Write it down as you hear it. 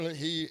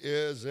He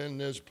is in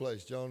this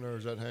place. John,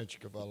 there's that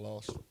handkerchief I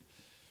lost.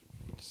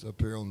 It's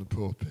up here on the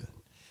pulpit.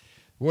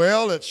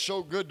 Well, it's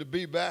so good to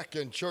be back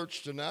in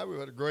church tonight. We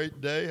had a great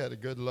day, had a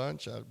good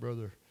lunch out at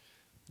Brother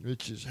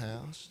Rich's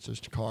house,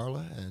 Sister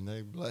Carla, and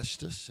they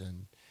blessed us.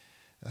 And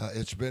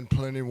it's been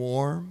plenty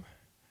warm.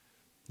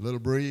 A little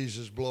breeze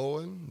is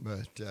blowing,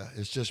 but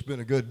it's just been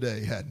a good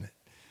day, hasn't it?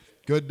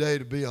 Good day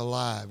to be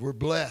alive. We're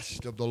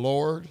blessed of the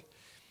Lord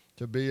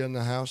to be in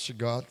the house of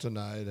God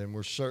tonight, and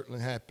we're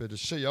certainly happy to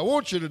see you. I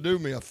want you to do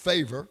me a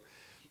favor.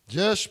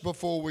 Just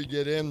before we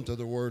get into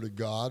the Word of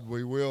God,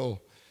 we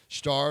will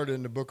start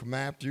in the book of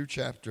Matthew,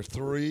 chapter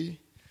 3.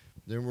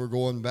 Then we're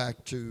going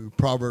back to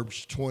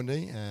Proverbs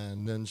 20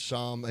 and then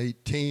Psalm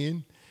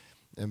 18.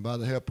 And by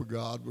the help of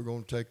God, we're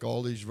going to take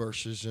all these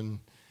verses and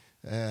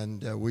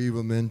weave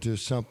them into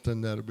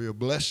something that'll be a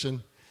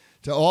blessing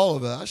to all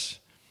of us.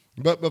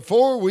 But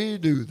before we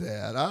do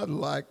that, I'd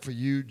like for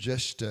you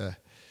just to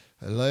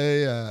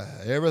lay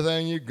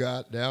everything you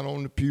got down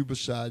on the pew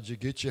beside you.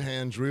 Get your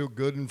hands real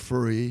good and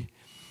free.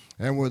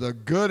 And with a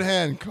good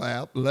hand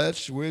clap,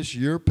 let's wish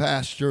your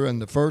pastor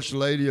and the first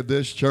lady of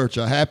this church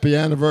a happy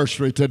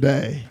anniversary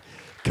today.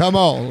 Come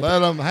on, let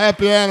them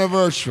happy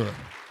anniversary.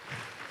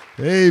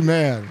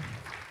 Amen.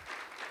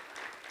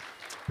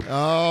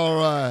 All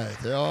right.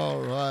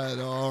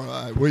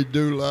 We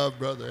do love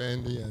Brother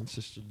Andy and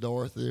Sister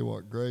Dorothy.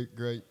 What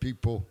great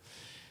people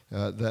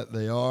that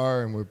they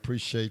are, and we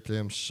appreciate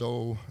them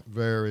so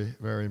very,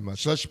 very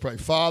much. Let's pray.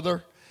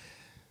 Father,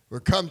 we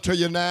come to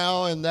you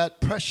now in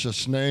that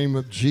precious name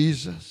of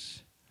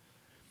Jesus.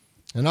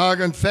 And I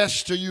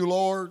confess to you,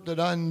 Lord, that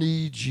I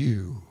need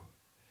you.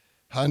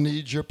 I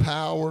need your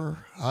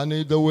power. I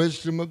need the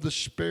wisdom of the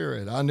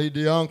Spirit. I need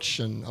the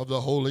unction of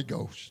the Holy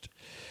Ghost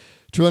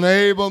to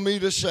enable me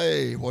to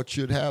say what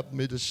you'd have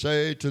me to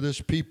say to this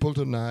people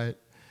tonight,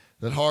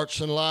 that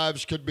hearts and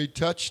lives could be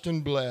touched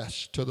and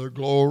blessed to the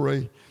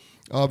glory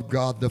of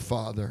God the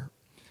Father.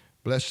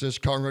 Bless this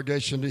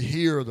congregation to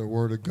hear the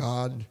word of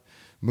God.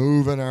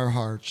 Move in our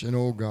hearts. And,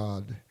 oh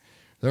God,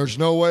 there's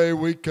no way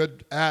we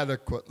could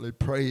adequately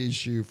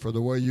praise you for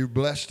the way you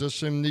blessed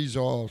us in these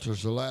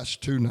altars the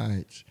last 2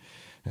 nights.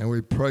 And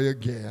we pray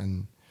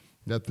again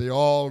that the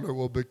altar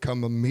will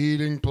become a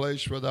meeting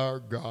place with our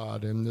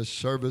God in this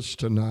service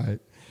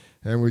tonight.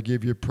 And we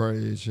give you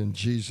praise in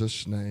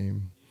Jesus'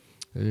 name.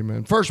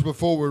 Amen. First,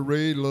 before we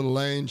read, little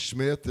Lane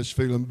Smith is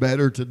feeling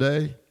better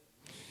today.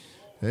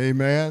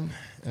 Amen.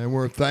 And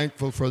we're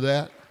thankful for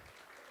that.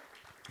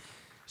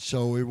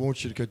 So we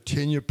want you to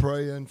continue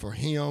praying for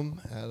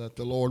him and that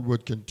the Lord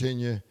would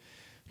continue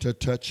to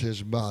touch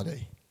his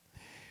body.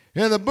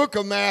 In the book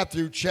of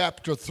Matthew,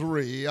 chapter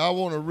 3, I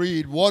want to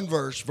read one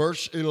verse,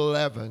 verse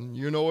 11.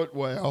 You know it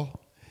well.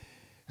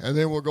 And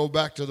then we'll go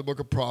back to the book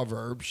of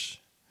Proverbs.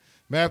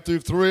 Matthew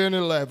 3 and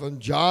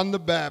 11, John the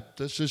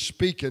Baptist is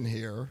speaking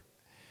here.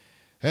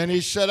 And he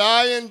said,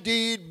 I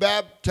indeed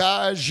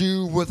baptize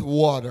you with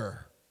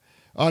water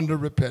unto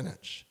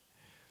repentance.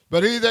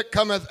 But he that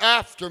cometh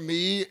after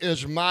me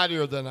is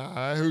mightier than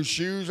I, whose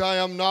shoes I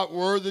am not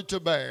worthy to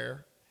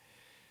bear.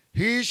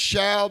 He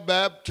shall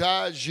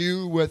baptize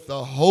you with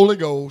the Holy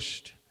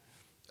Ghost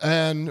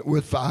and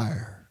with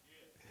fire.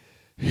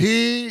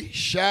 He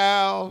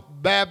shall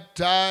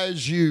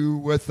baptize you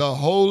with the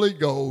Holy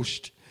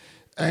Ghost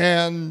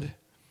and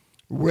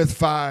with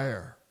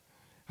fire.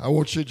 I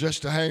want you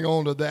just to hang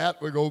on to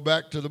that. We go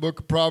back to the book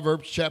of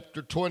Proverbs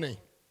chapter 20.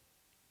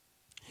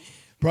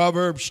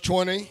 Proverbs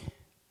 20.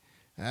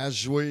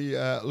 As we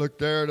look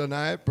there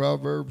tonight,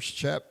 Proverbs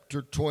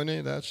chapter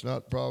 20, that's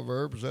not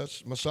Proverbs,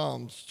 that's my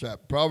Psalms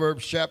chapter.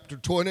 Proverbs chapter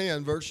 20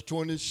 and verse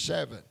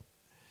 27.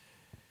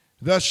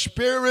 The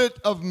spirit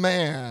of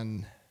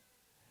man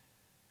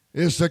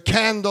is the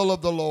candle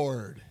of the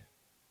Lord,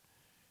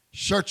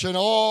 searching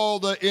all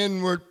the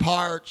inward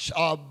parts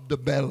of the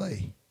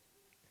belly.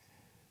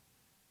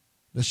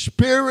 The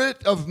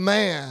spirit of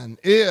man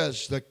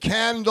is the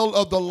candle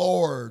of the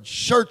Lord,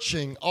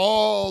 searching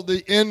all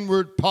the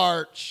inward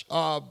parts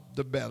of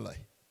the belly.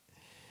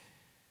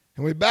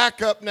 And we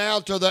back up now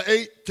to the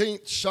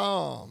 18th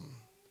Psalm.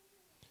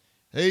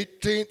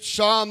 18th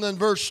Psalm and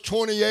verse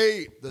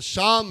 28, the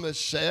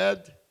psalmist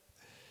said,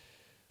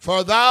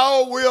 For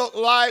thou wilt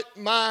light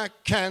my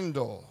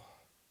candle.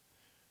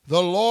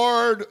 The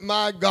Lord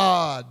my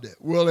God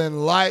will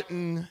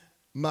enlighten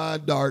my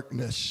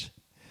darkness.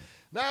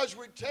 Now, as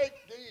we take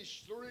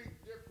these 3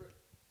 different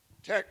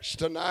texts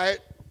tonight,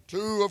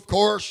 2, of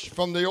course,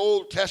 from the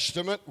Old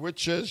Testament,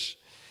 which is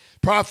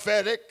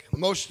prophetic,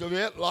 most of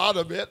it, a lot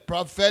of it,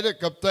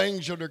 prophetic of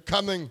things that are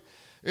coming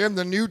in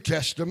the New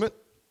Testament.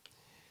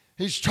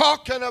 He's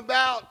talking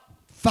about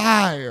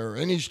fire,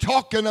 and he's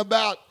talking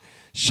about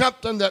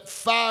something that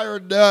fire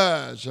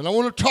does. And I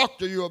want to talk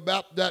to you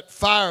about that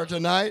fire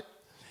tonight.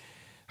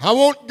 I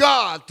want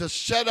God to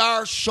set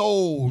our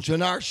souls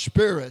and our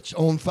spirits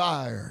on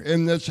fire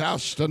in this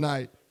house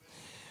tonight.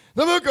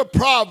 The book of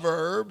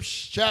Proverbs,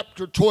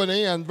 chapter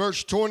 20 and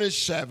verse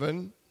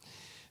 27,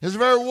 is a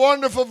very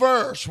wonderful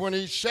verse when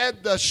he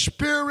said, the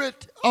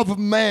spirit of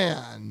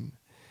man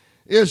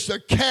is the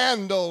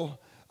candle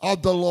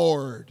of the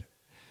Lord.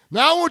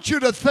 Now I want you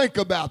to think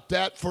about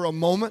that for a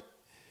moment.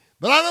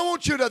 But I don't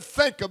want you to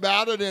think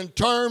about it in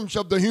terms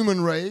of the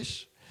human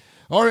race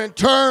or in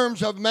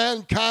terms of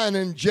mankind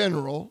in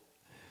general.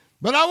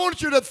 But I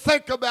want you to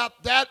think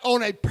about that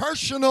on a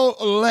personal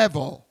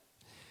level.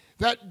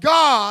 That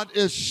God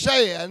is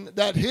saying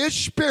that His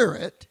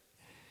Spirit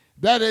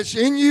that is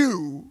in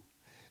you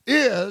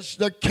is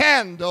the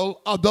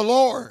candle of the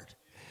Lord.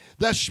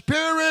 The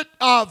Spirit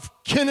of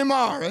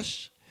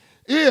Kenemaris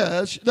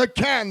is the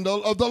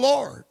candle of the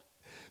Lord.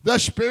 The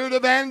Spirit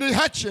of Andy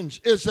Hutchins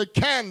is the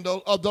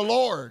candle of the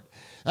Lord.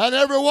 And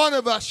every one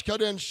of us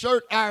could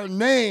insert our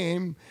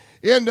name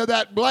into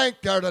that blank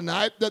there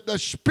tonight, that the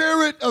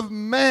Spirit of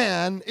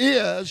man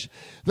is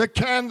the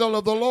candle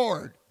of the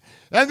Lord.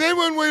 And then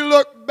when we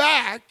look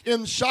back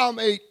in Psalm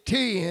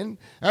 18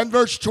 and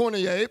verse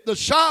 28, the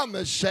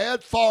psalmist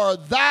said, "For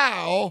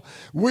thou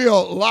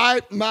wilt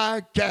light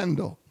my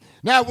candle."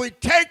 Now we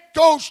take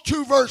those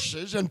two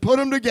verses and put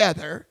them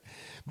together.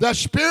 The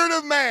Spirit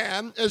of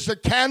man is the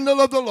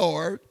candle of the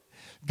Lord.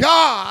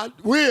 God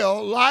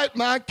will light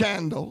my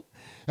candle.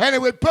 And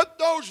if we put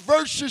those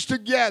verses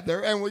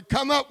together and we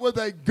come up with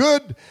a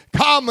good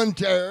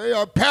commentary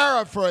or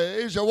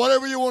paraphrase or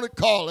whatever you want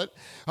to call it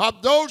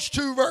of those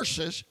two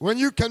verses, when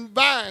you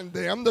combine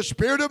them, the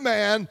Spirit of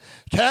man,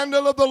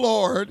 candle of the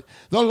Lord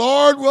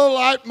will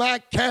light my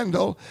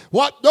candle.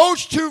 What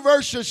those two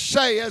verses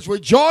say as we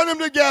join them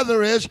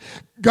together is,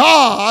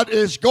 God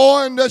is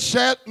going to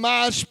set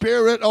my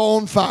spirit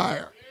on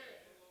fire.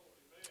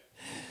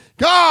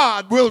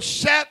 God will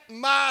set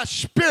my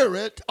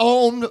spirit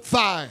on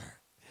fire.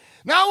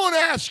 Now I want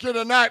to ask you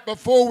tonight,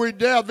 before we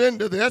delve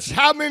into this,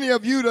 how many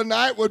of you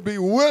tonight would be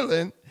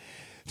willing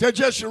to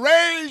just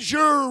raise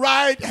your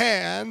right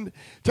hand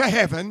to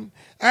heaven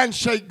and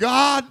say,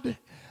 God,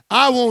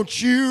 I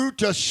want you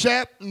to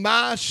set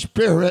my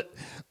spirit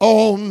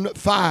on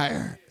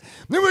fire.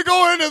 Then we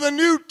go into the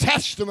New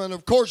Testament.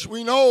 Of course,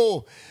 we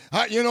know,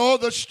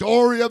 the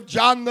story of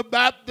John the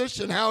Baptist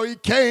and how he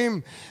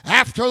came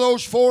after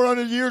those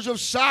 400 years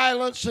of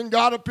silence and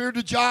God appeared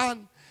to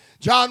John.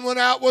 John went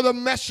out with a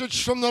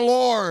message from the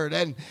Lord,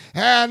 and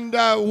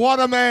what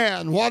a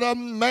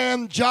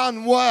man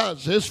John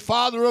was. His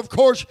father, of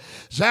course,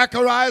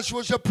 Zacharias,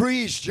 was a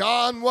priest.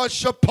 John was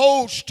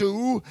supposed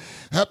to,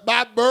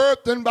 by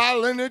birth and by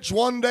lineage,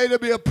 one day to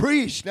be a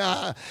priest.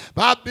 Now,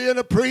 by being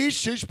a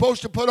priest, he's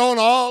supposed to put on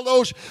all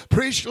those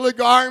priestly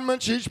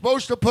garments. He's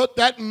supposed to put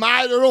that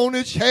mitre on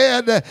his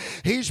head.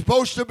 He's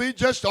supposed to be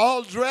just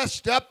all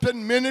dressed up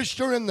and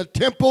minister in the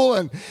temple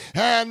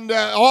and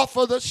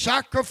offer the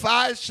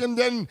sacrifice. And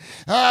then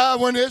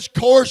when his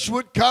course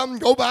would come,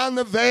 go behind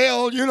the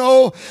veil,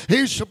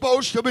 he's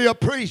supposed to be a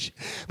priest.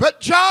 But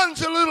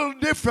John's a little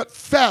different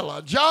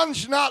fella.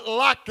 John's not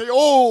like the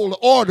old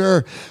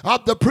order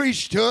of the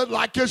priesthood,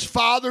 like his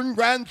father and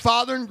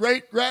grandfather and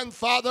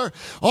great-grandfather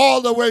all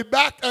the way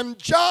back. And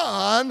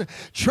John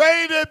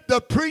traded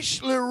the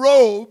priestly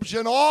robes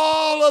and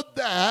all of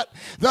that,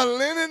 the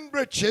linen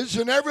breeches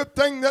and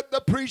everything that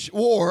the priest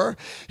wore.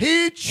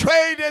 He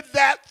traded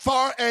that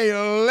for a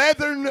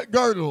leathern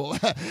girdle.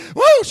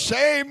 Woo,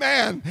 say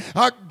amen.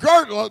 A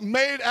girdle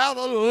made out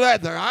of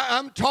leather.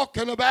 I'm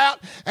talking about,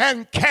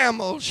 and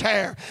camel's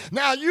hair.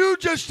 Now you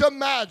just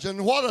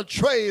imagine what a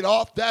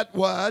trade-off that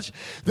was,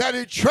 that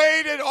he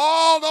traded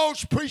all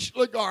those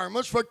priestly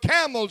garments for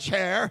camel's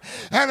hair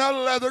and a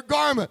leather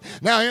garment.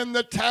 Now in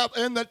the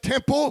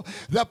temple,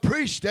 the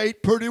priest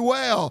ate pretty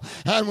well.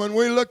 And when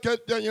we look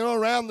at,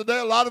 around the day,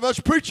 a lot of us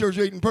preachers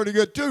eating pretty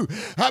good too.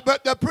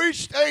 But the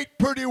priest ate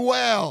pretty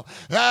well.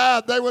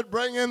 They would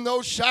bring in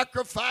those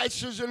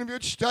sacrifices, and if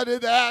you'd study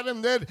that,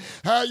 and they'd,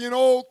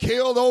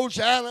 kill those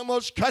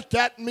animals, cut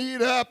that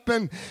meat up,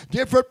 and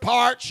different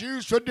parts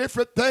used for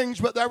different things.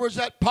 But there was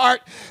that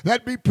part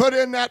that'd be put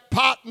in that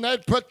pot, and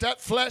they'd put that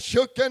flesh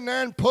hook in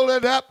there and pull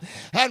it up.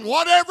 And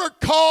whatever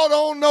caught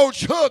on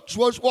those hooks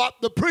was what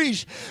the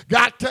priest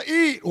got to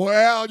eat.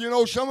 Well,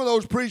 some of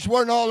those priests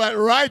weren't all that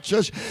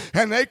righteous,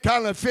 and they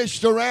kind of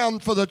fished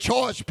around for the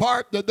choice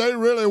part that they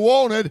really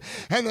wanted,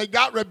 and they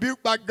got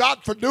rebuked by God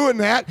for doing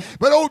that.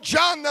 But old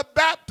John the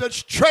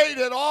Baptist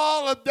traded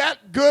all of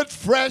that good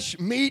fresh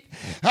meat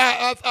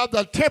of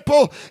the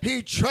temple.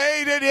 He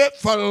traded it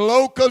for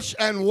locusts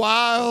and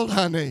wild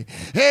honey.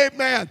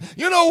 Amen.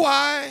 You know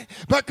why?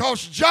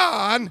 Because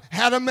John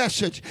had a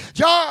message.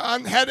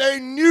 John had a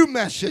new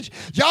message.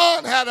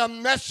 John had a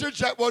message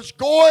that was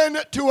going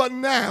to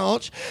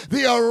announce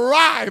the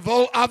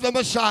arrival of the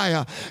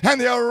Messiah and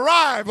the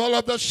arrival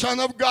of the Son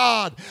of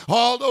God.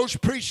 All those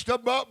priests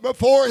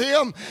before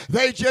him,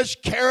 they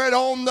just carried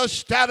on the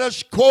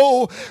status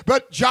quo.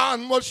 But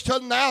John was to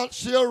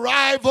announce the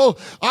arrival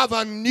of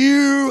a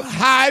new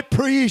high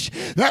priest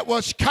that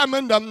was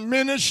coming to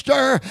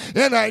minister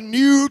in a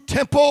new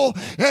temple,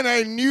 in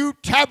a new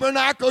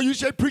tabernacle. You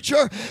say,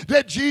 preacher,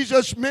 did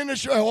Jesus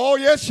minister? Oh,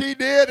 yes, he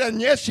did,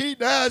 and yes, he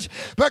does,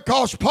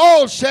 because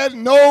Paul said,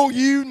 know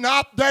you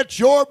not that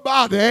your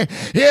body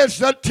is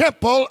the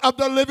temple of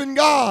the living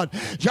God.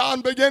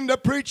 John began to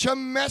preach a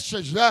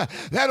message.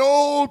 That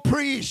old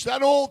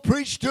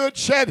priesthood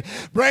said,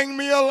 bring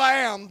me a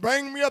lamb,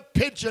 bring me a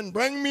pigeon,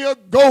 bring me a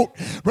goat,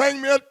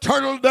 bring me a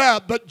turtle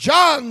dove. But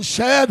John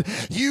said,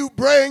 you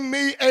bring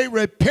me a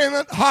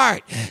repentant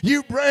heart.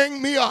 You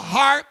bring me a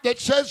heart that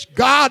says,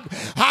 God,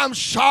 I'm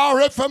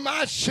sorry for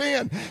my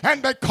sin.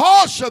 And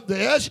because of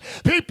this,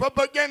 people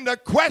begin to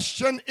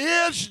question,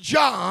 is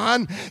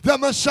John the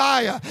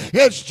Messiah?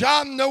 Is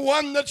John the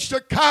one that's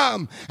to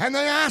come? And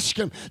they ask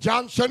him.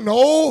 John said,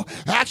 no,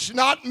 that's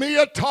not me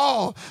at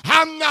all.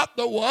 I'm not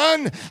the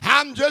one.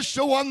 I'm just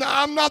the one.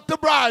 I'm not the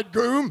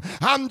bridegroom.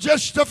 I'm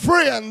just a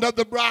friend of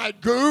the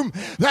bridegroom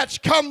that's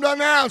come to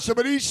announce it.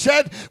 But he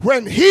said,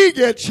 when he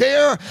gets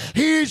here,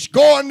 he's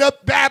going to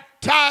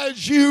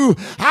baptize you.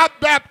 I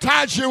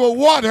baptize you with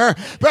water,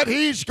 but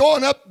he's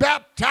going to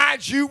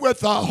baptize you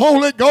with the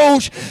Holy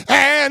Ghost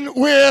and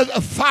with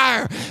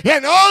fire.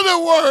 In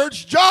other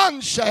words,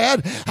 John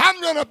said,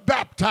 I'm going to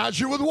baptize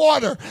you with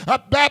water, a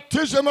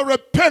baptism of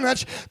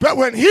repentance, but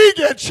when he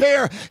gets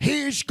here,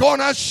 he's going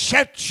to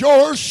set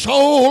your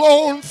soul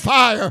on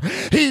fire.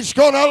 He's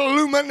going to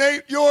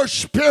illuminate your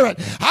spirit.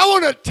 I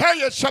want to tell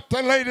you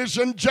something, ladies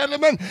and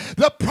gentlemen.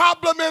 The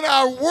problem in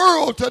our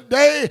world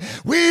today,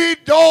 we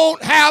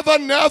don't have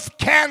enough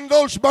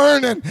candles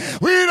burning.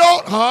 We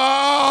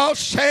don't,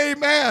 say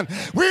amen.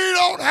 We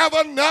don't have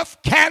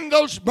enough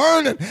candles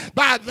burning.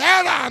 By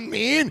that I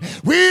mean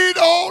we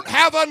don't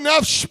have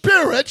enough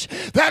spirits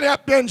that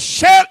have been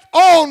set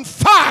on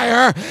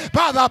fire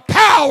by the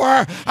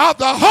power of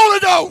the Holy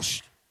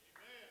Ghost.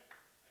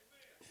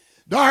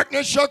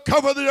 Darkness shall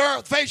cover the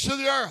earth, face of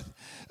the earth,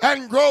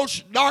 and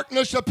gross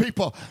darkness of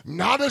people.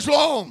 Not as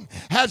long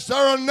as there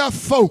are enough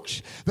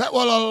folks that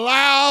will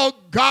allow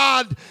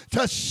God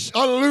to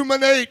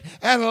illuminate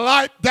and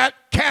light that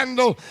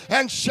candle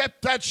and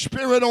set that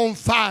spirit on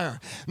fire.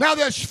 Now,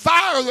 this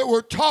fire that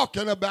we're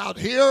talking about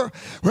here,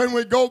 when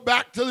we go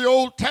back to the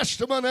Old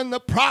Testament and the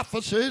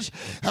prophecies,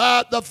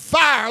 the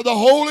fire, the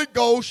Holy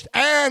Ghost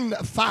and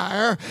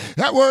fire,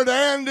 that word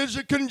and is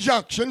a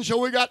conjunction, so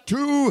we got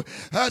two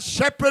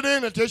separate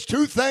entities,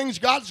 two things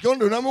God's going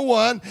to do. Number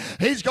one,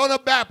 he's going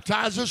to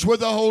baptize us with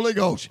the Holy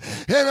Ghost.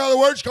 In other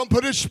words, he's going to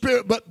put his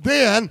spirit, but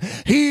then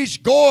he's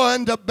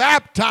going to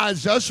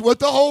baptize us with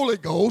the Holy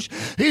Ghost.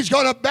 He's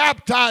going to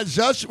baptize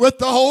us with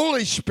the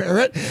Holy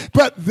Spirit,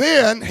 but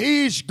then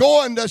he's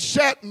going to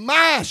set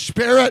my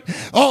spirit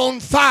on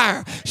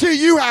fire.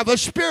 See, you have a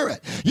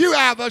spirit. You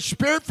have a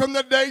spirit from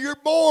the day you're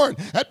born.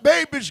 That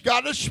baby's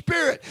got a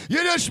spirit. You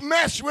just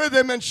mess with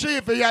him and see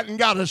if he hasn't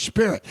got a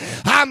spirit.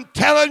 I'm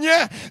telling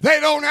you, they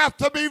don't have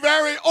to be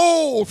very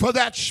old for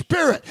that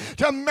spirit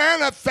to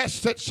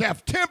manifest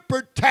itself.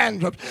 Tempered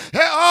tantrums.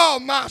 Oh,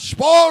 my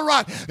spoil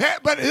right.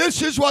 But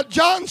this is what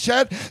John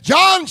said.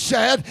 John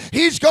said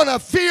he's going to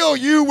fill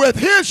you with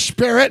his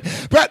spirit,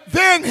 but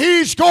then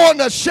he's going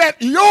to set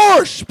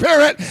your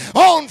spirit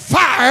on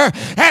fire.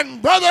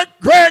 And Brother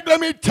Greg, let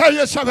me tell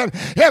you something.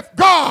 If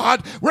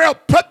God will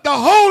put the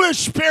Holy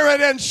Spirit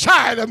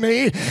inside of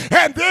me,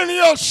 and then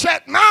he'll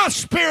set my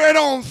spirit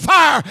on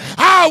fire,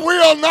 I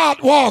will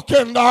not walk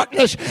in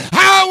darkness.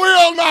 I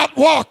will not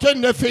walk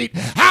in defeat.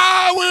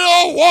 I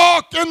will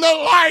walk in the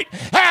light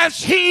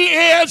as he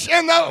is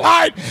in the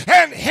light,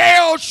 and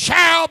hell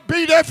shall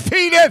be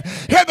defeated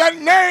in the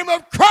name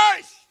of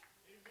Christ.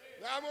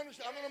 Now, I'm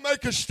going to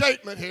make a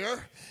statement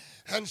here,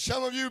 and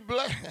some of you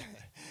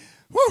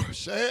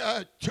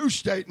say two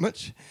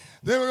statements.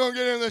 Then we're going to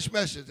get into this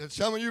message. And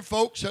some of you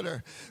folks that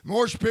are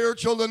more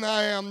spiritual than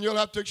I am, you'll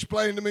have to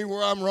explain to me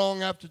where I'm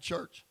wrong after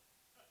church.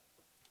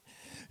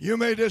 You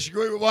may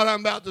disagree with what I'm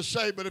about to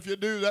say, but if you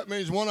do, that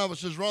means one of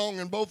us is wrong,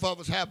 and both of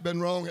us have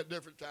been wrong at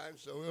different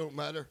times, so it don't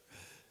matter.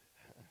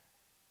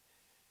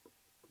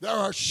 There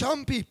are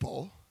some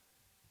people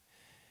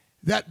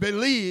that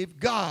believe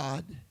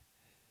God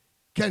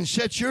can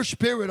set your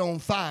spirit on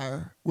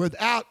fire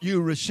without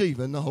you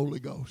receiving the Holy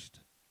Ghost.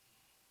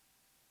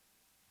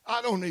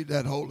 I don't need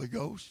that Holy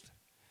Ghost.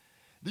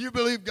 Do you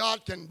believe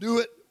God can do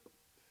it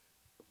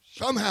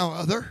somehow or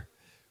other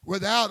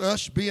without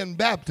us being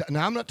baptized?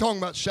 Now, I'm not talking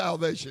about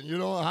salvation. You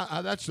know,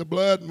 that's the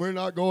blood, and we're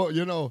not going,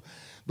 you know.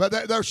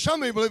 But there's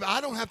some people believe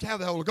I don't have to have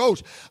the Holy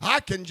Ghost.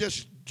 I can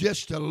just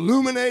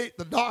illuminate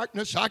the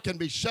darkness. I can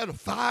be set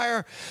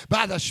afire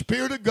by the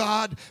Spirit of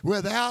God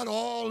without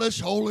all this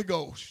Holy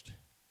Ghost.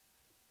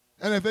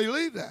 And if they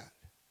believe that,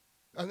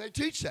 and they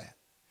teach that,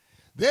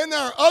 then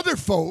there are other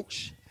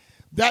folks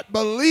that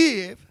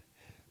believe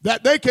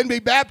that they can be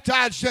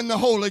baptized in the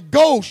Holy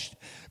Ghost,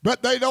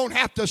 but they don't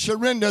have to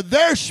surrender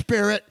their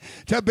spirit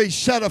to be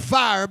set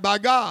afire by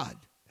God.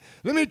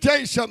 Let me tell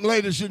you something,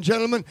 ladies and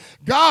gentlemen.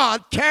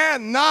 God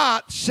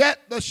cannot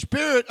set the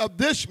spirit of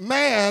this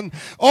man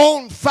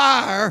on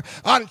fire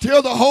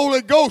until the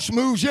Holy Ghost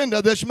moves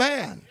into this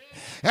man.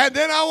 And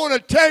then I want to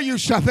tell you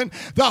something.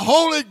 The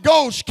Holy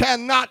Ghost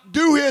cannot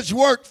do his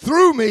work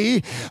through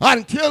me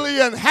until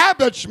he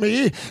inhabits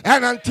me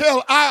and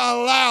until I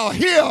allow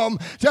him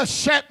to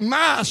set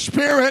my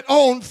spirit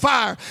on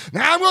fire.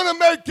 Now, I'm going to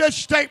make this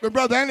statement,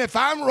 brother, and if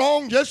I'm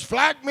wrong, just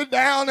flag me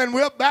down and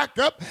we'll back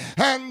up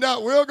and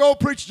we'll go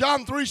preach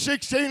John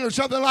 3:16 or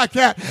something like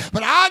that.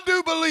 But I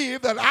do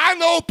believe that I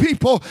know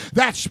people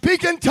that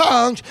speak in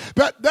tongues,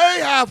 but they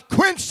have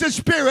quenched the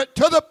spirit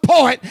to the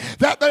point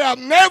that they have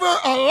never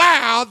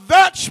allowed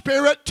that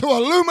spirit to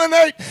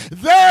illuminate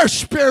their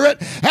spirit.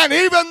 And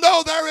even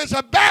though there is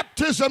a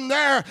baptism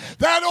there,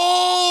 that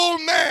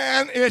old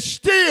man is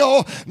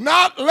still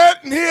not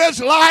letting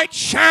his light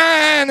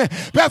shine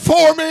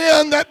before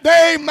men that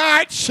they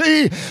might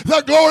see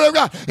the glory of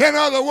God. In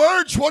other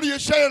words, what are you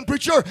saying,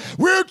 preacher?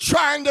 We're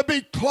trying to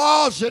be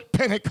closet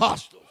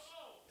Pentecostals.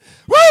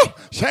 Woo!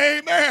 Say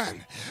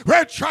amen.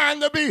 We're trying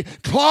to be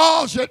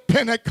closet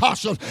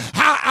Pentecostals.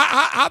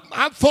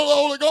 I'm full of the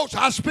Holy Ghost.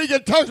 I speak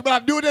in tongues, but I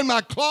do it in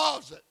my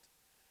closet.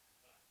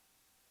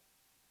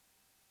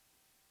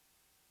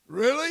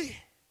 Really?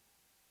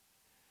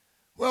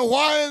 Well,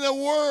 why in the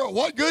world?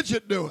 What good's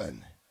it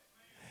doing?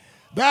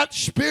 That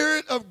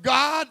Spirit of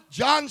God,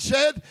 John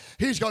said,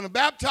 he's going to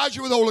baptize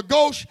you with the Holy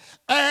Ghost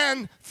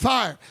and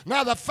fire.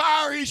 Now, the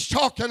fire he's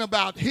talking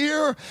about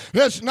here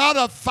is not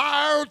a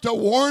fire to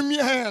warm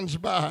your hands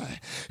by.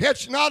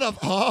 It's not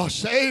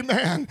say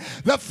amen.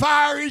 The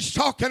fire he's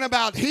talking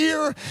about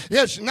here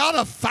is not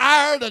a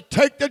fire to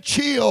take the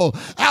chill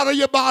out of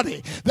your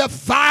body. The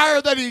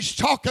fire that he's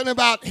talking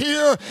about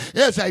here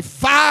is a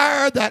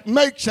fire that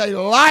makes a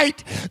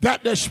light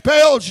that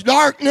dispels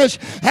darkness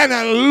and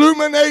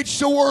illuminates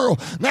the world.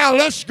 Now,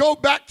 let's go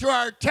back to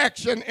our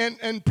text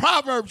in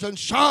Proverbs and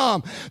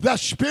Psalm. The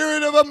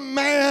spirit of a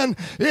man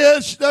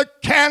is the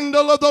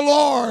candle of the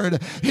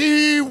Lord.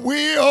 He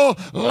will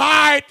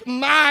light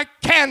my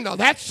candle.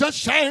 That's the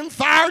same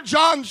fire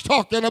John's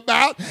talking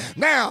about.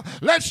 Now,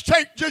 let's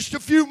take just a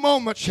few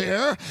moments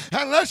here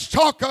and let's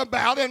talk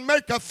about and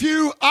make a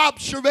few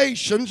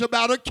observations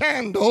about a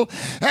candle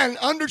and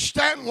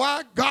understand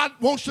why God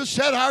wants to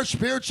set our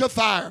spirits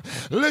afire.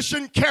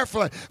 Listen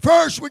carefully.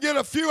 First, we get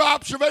a few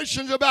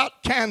observations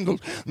about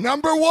candles.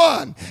 Number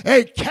one,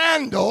 a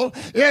candle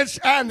is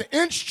an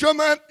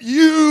instrument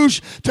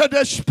used to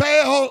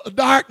dispel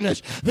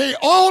darkness. The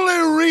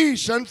only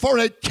reason for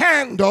a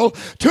candle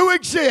to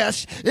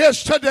exist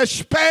is to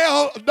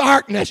dispel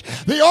darkness.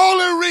 The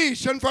only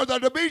reason for there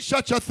to be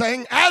such a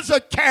thing as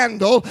a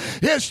candle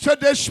is to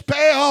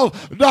dispel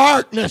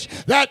darkness.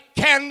 That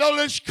candle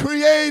is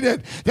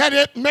created that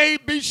it may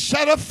be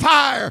set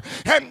afire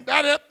and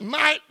that it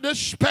might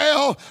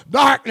dispel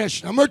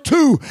darkness. Number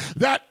two,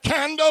 that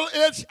candle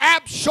is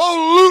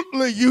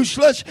absolutely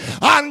useless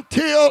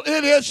until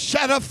it is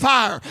set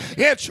afire.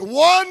 Its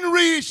one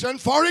reason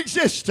for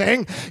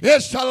existing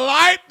is to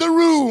light the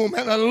room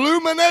and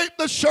illuminate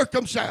the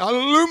circumstance,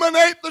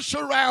 illuminate the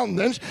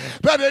surroundings,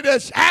 but it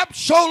is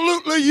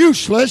absolutely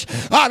useless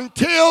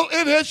until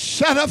it is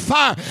set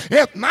afire.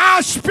 If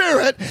my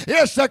spirit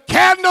is the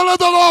candle of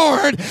the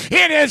Lord,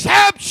 it is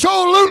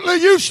absolutely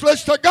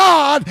useless to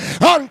God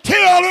until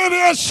it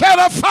is set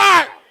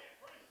afire.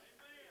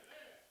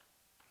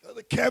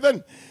 Brother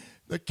Kevin,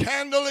 the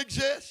candle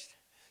exists.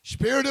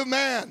 Spirit of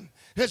man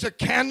is a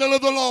candle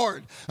of the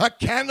Lord. A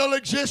candle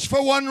exists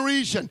for one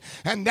reason,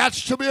 and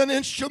that's to be an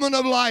instrument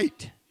of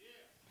light.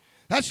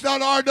 That's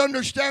not hard to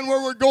understand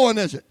where we're going,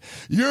 is it?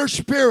 Your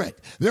spirit,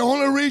 the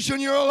only reason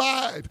you're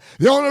alive,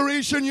 the only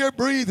reason you're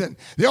breathing,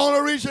 the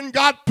only reason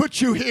God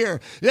put you here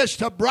is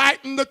to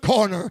brighten the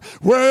corner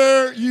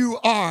where you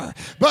are.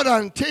 But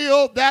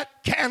until that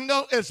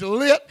candle is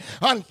lit,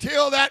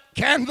 until that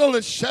candle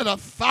is set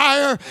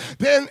afire,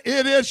 then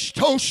it is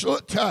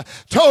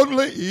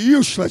totally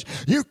useless.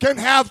 You can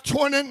have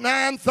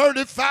 29,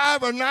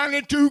 35, or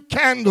 92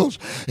 candles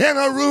in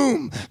a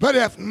room, but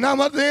if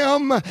none of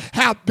them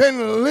have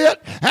been lit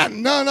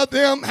and none of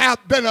them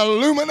have been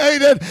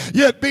illuminated,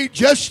 you'd be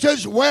just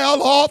as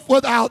well off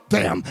without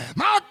them.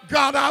 My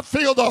God, I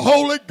feel the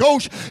Holy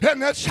Ghost in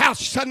this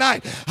house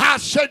tonight. I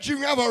said you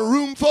have a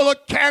room full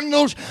of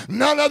candles,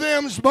 none of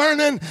them's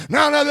burning,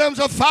 none of them's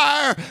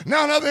afire,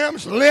 none of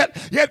them's lit.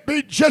 You'd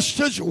be just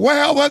as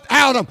well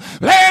without them.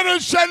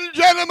 Ladies and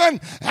gentlemen,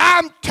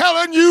 I'm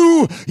telling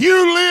you,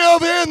 you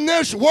live in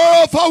this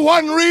world for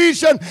one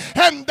reason,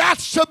 and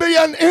that's to be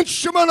an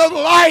instrument of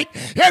light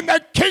in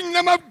the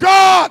kingdom of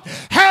God.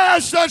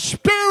 Has the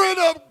Spirit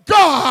of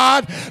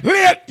God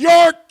lit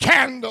your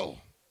candle?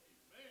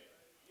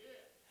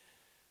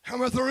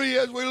 Number three,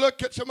 as we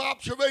look at some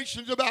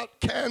observations about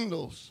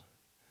candles.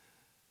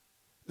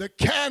 The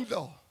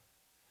candle,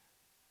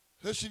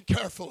 listen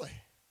carefully.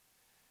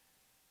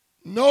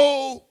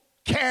 No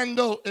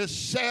candle is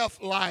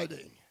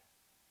self-lighting.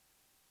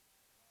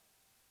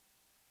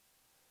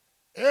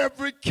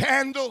 Every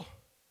candle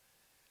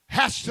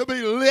has to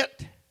be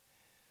lit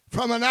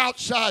from an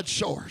outside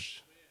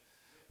source.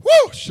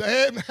 Woo!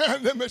 Say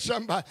amen to me,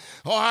 somebody.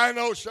 Oh, I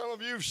know some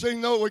of you have seen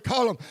those. We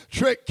call them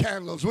trick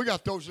candles. We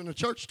got those in the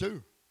church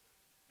too.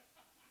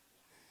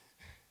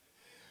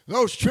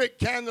 Those trick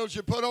candles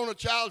you put on a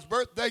child's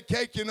birthday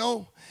cake, you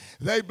know,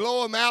 they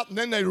blow them out and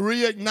then they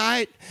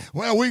reignite.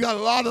 Well, we got a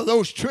lot of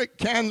those trick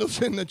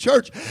candles in the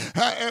church.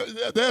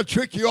 They'll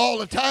trick you all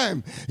the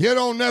time. You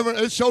don't never.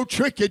 It's so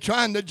tricky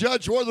trying to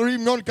judge whether they're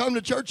even going to come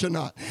to church or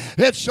not.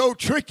 It's so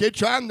tricky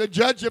trying to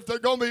judge if they're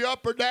going to be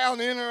up or down,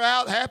 in or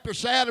out, happy or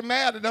sad or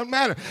mad. It doesn't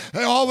matter.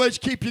 They always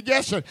keep you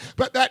guessing.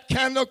 But that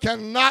candle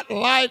cannot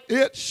light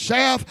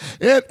itself.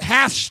 It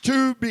has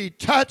to be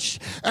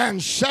touched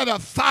and set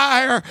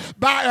afire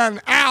by an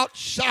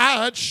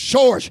outside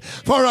source.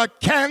 For a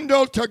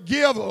candle to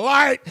give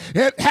light,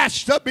 it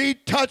has to be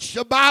touched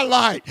by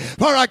light.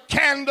 For a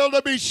candle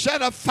to be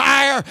set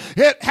afire,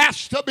 it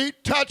has to be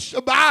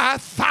touched by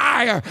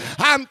fire.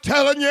 I'm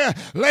telling you,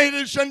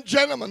 ladies and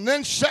gentlemen,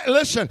 then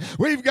listen,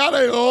 we've got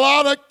a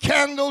lot of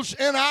candles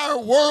in our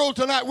world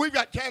tonight. We've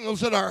got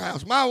candles at our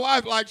house. My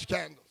wife likes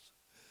candles.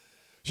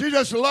 She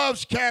just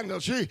loves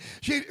candles.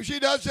 She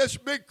does this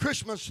big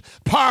Christmas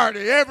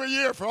party every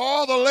year for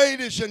all the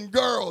ladies and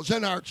girls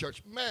in our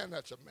church. Man,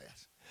 that's a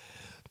mess.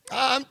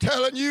 I'm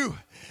telling you,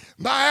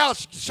 my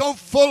house is so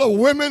full of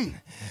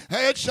women,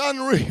 it's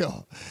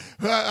unreal.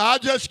 I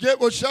just get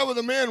with some of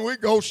the men, we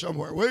go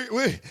somewhere. We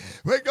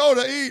go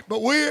to eat,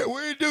 but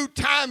we do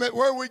time it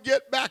where we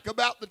get back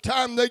about the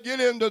time they get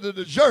into the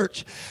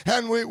desserts.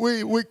 And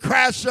we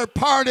crash their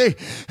party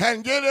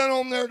and get in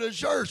on their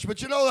desserts.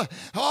 But you know,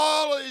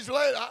 all of these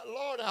ladies,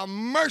 Lord have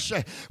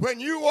mercy, when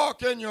you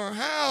walk in your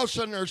house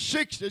and there's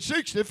 60,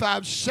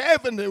 65,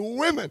 70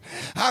 women,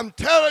 I'm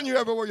telling you,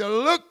 everywhere you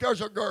look,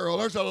 there's a girl,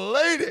 there's a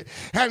lady,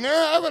 and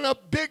they're having a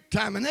big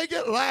time, and they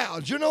get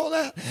loud. You know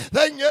that?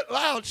 They can get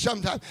loud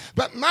sometimes.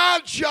 But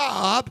my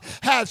job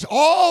has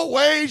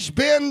always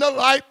been to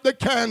light the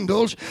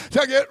candles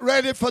to get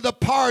ready for the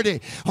party.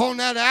 On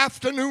that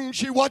afternoon,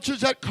 she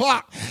watches that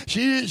clock.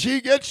 She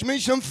gets me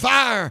some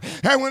fire.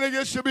 And when it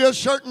gets to be a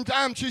certain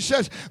time, she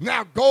says,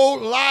 now go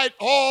light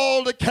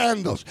all the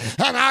candles.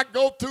 And I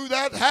go through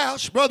that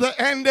house, Brother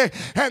Andy,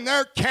 and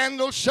there are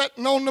candles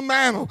sitting on the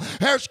mantle.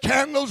 There's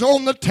candles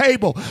on the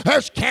table.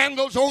 There's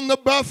candles on the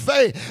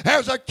buffet.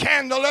 There's a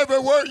candle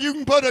everywhere. You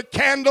can put a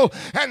candle,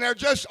 and they're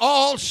just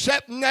all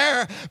sitting there.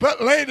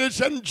 But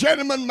ladies and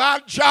gentlemen,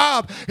 my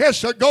job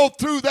is to go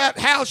through that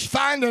house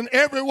finding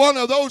every one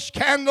of those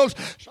candles.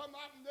 Some of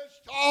them this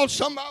tall,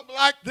 some of them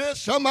like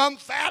this, some of them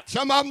fat,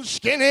 some of them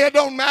skinny. It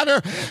don't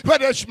matter.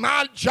 But it's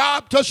my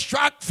job to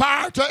strike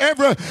fire to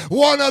every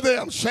one of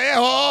them. Say,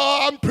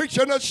 oh, I'm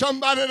preaching to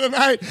somebody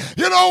tonight.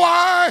 You know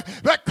why?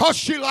 Because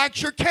she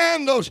likes your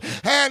candles.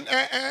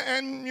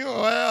 And you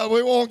know, well,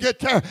 we won't get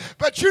there.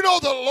 But you know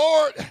the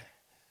Lord,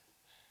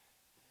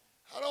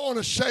 I don't want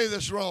to say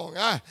this wrong.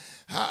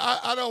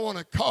 I don't want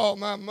to call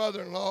my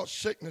mother-in-law's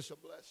sickness a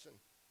blessing.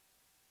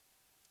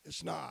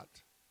 It's not.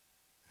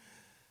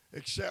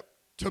 Except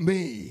to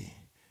me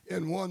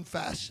in one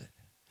facet.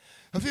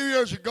 A few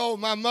years ago,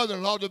 my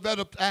mother-in-law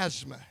developed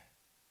asthma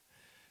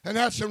and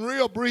had some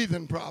real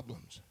breathing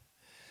problems.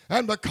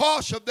 And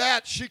because of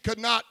that, she could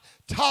not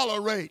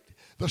tolerate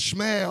the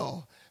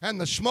smell and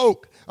the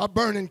smoke of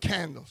burning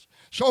candles.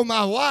 So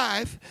my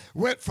wife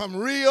went from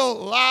real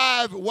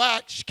live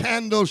wax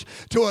candles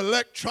to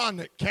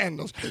electronic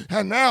candles.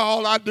 And now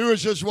all I do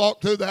is just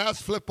walk through the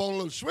house, flip on a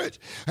little switch.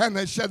 And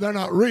they said they're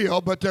not real,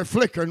 but they're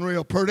flickering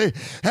real pretty.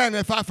 And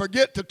if I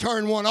forget to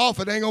turn one off,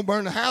 it ain't going to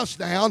burn the house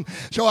down.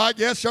 So I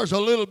guess there's a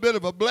little bit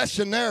of a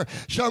blessing there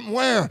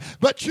somewhere.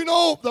 But you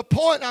know, the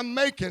point I'm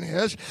making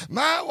is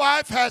my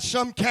wife has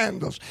some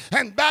candles.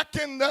 And back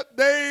in that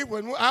day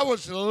when I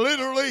was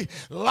literally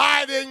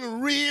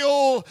lighting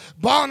real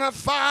bona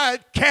fide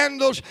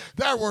candles,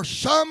 there were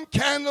some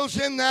candles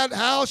in that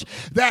house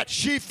that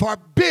she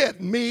forbid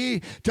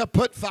me to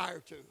put fire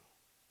to.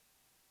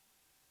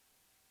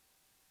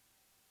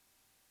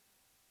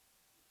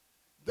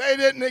 They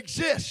didn't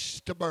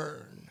exist to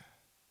burn.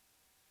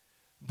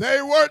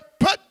 They weren't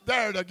put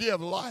there to give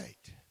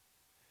light.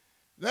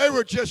 They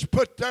were just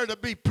put there to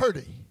be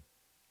pretty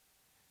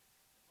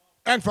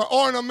and for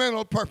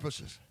ornamental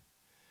purposes.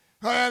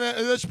 And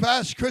this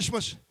past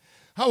Christmas,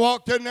 I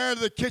walked in there to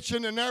the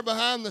kitchen, and there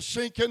behind the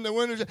sink in the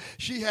windows,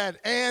 she had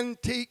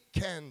antique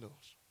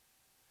candles.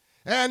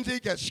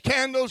 Antique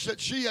candles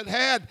that she had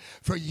had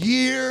for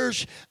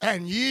years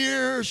and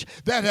years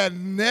that had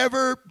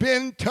never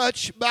been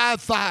touched by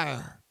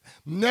fire.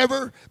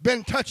 Never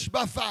been touched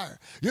by fire.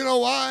 You know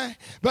why?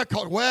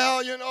 Because,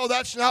 well, you know,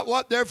 that's not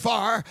what they're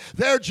for.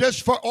 They're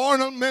just for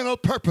ornamental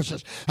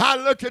purposes. I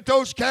looked at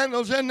those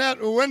candles in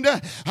that window.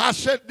 I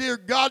said, dear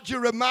God, you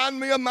remind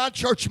me of my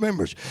church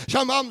members.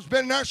 Some of them's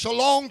been there so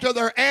long to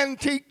their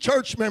antique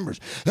church members.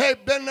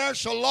 They've been there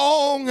so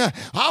long.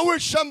 I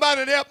wish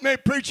somebody would help me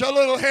preach a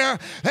little here.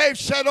 They've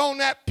sat on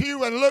that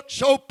pew and looked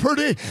so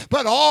pretty,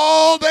 but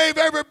all they've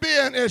ever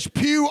been is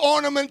pew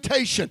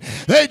ornamentation.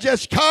 They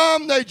just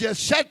come, they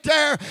just sit there,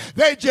 there.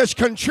 They just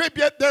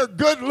contribute their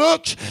good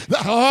looks.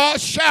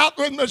 Shout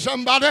with me,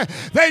 somebody.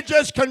 They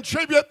just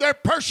contribute their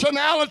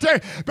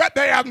personality, but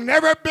they have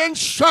never been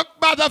struck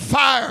by the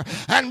fire.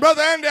 And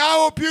Brother Andy, I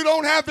hope you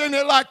don't have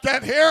any like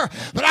that here,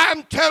 but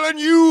I'm telling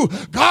you,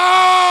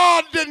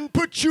 God didn't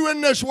put you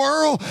in this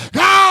world.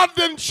 God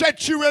didn't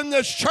set you in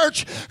this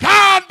church.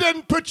 God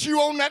didn't put you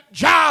on that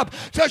job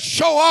to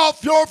show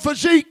off your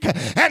physique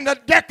and to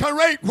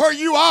decorate where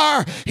you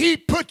are. He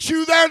put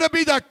you there to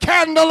be the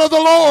candle of the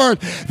Lord,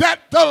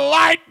 that the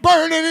light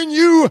burning in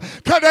you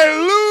could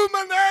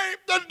illuminate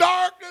the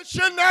darkness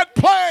in that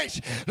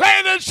place.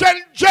 Ladies and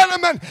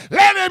gentlemen,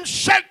 let him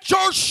set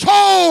your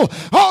soul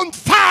on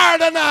fire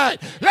tonight.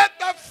 Let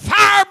the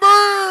fire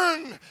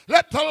burn.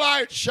 Let the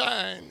light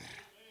shine.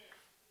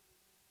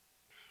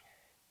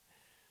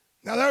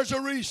 Now there's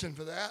a reason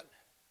for that.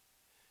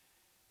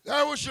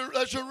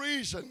 There's a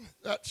reason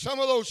that some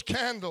of those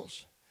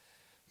candles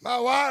my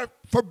wife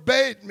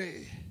forbade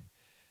me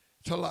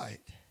to light.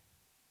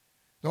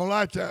 Don't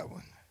light that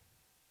one.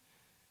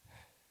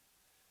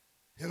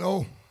 You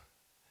know,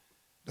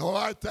 don't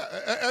light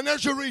that. And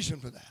there's a reason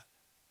for that.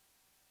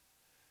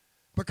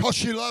 Because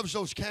she loves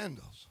those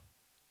candles.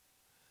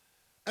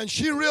 And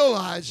she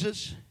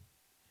realizes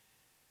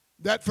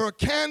that for a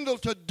candle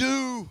to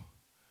do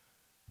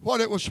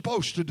what it was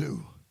supposed to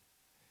do,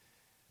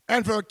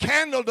 and for a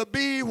candle to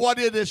be what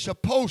it is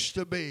supposed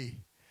to be,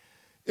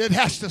 it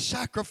has to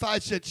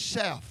sacrifice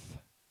itself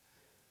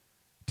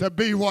to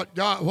be what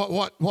God,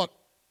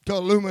 to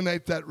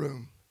illuminate that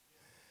room.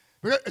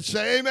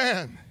 Say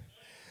amen.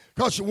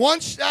 Because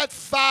once that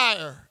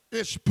fire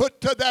is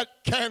put to that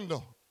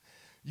candle,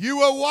 you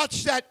will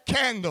watch that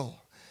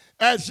candle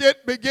as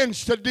it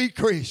begins to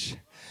decrease,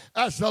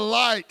 as the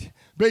light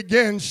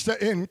begins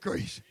to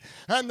increase.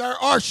 And there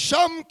are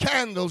some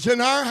candles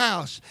in our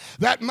house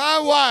that my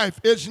wife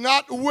is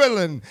not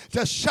willing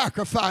to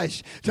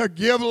sacrifice to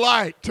give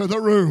light to the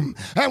room.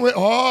 And we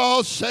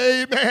all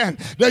say amen.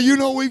 Now, you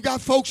know we've got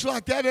folks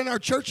like that in our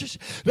churches.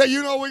 Now,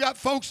 you know we got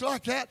folks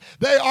like that.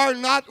 They are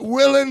not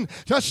willing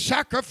to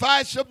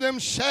sacrifice of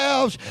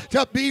themselves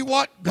to be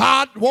what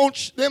God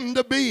wants them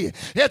to be.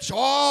 It's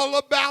all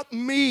about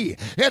me.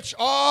 It's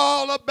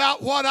all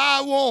about what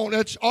I want.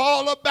 It's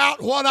all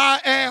about what I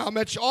am.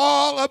 It's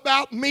all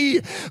about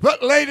me.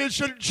 But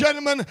ladies and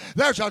gentlemen,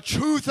 there's a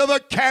truth of a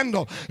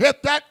candle.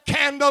 If that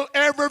candle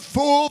ever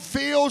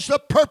fulfills the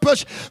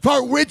purpose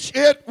for which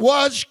it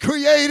was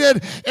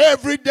created,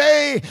 every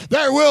day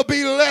there will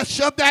be less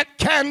of that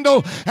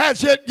candle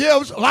as it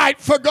gives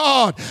light for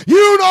God.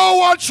 You know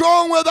what's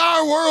wrong with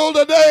our world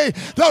today?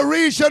 The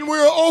reason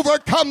we're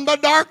overcome the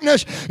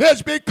darkness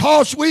is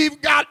because we've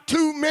got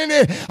too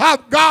many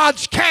of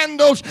God's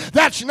candles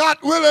that's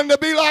not willing to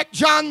be like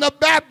John the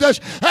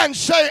Baptist and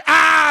say,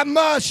 I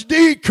must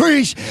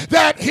decrease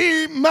that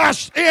he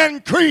must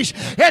increase.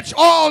 It's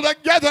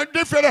altogether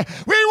different.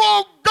 We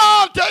want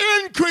God to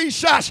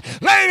increase us.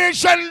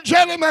 Ladies and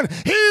gentlemen,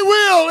 he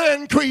will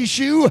increase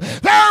you.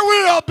 There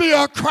will be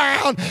a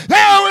crown.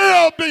 There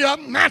will be a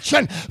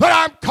mansion. But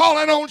I'm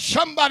calling on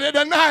somebody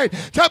tonight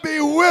to be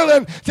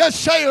willing to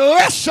say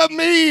less of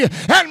me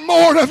and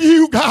more of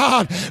you,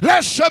 God.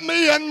 Less of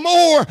me and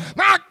more.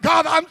 My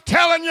God, I'm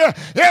telling you,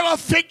 it'll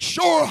fix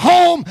your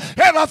home.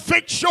 It'll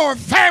fix your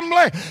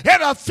family.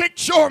 It'll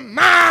fix your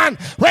mind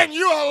when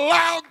you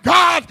allow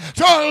God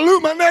to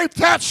illuminate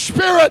that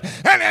spirit,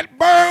 and it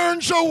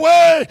burns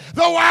away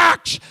the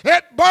wax.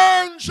 It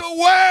burns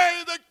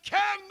away the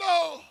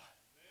candle.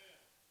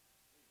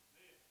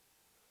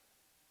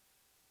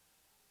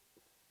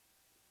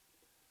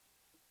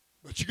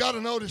 But you got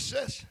to notice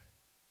this.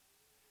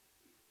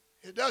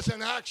 It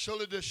doesn't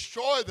actually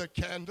destroy the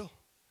candle.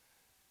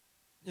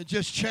 It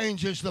just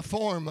changes the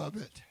form of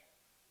it.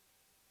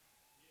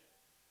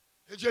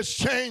 It just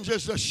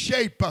changes the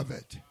shape of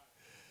it.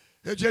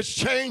 It just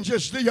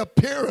changes the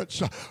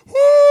appearance.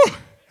 Woo!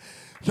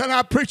 Can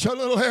I preach a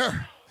little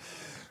here?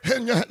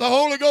 And the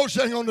Holy Ghost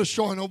ain't going to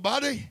destroy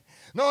nobody.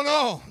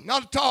 No,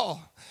 not at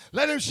all.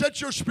 Let him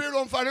set your spirit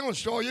on fire. It won't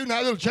destroy you.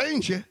 Now it'll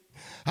change you.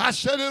 I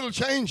said it'll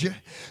change you.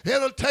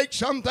 It'll take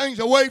some things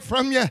away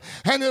from you,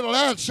 and it'll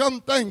add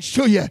some things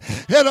to you.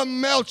 It'll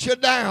melt you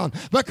down,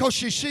 because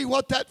you see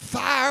what that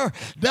fire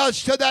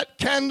does to that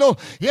candle?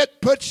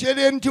 It puts it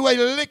into a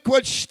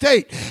liquid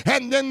state,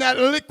 and then that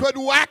liquid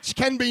wax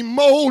can be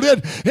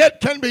molded. It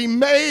can be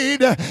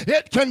made.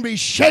 It can be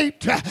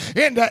shaped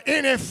into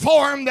any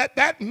form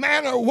that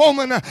man or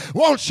woman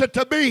wants it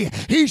to be.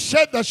 He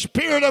said the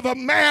spirit of a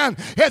man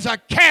is a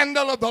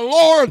candle of the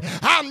Lord.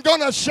 I'm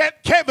going to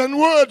set Kevin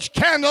Wood's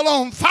candle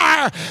on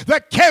fire.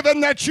 The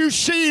Kevin that you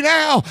see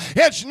now,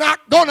 it's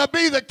not going to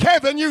be the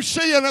Kevin you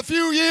see in a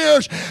few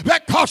years,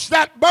 because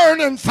that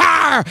burning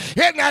fire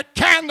in that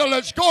candle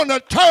is going to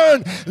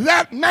turn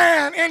that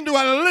man into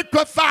a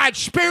liquefied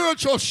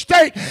spiritual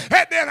state.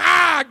 And then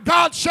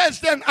God says,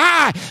 then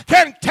I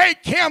can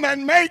take him him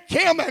and make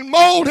him and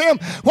mold him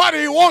what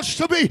he wants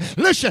to be.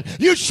 Listen,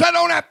 you sat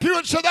on that pew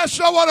and said, that's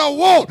not what I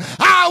want.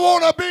 I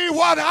want to be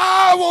what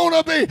I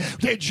want to be.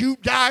 Did you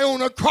die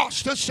on a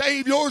cross to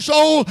save your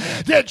soul?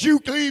 Did you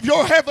leave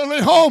your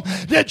heavenly home?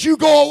 Did you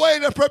go away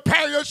to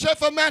prepare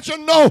yourself a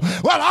mansion? No.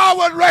 Well, I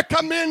would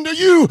recommend to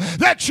you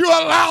that you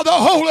allow the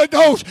Holy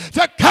Ghost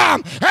to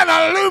come and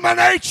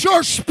illuminate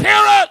your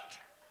spirit.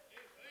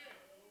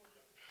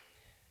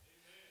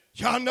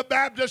 John the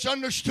Baptist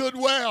understood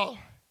well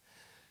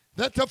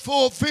that to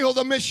fulfill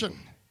the mission,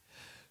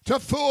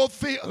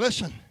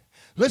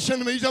 listen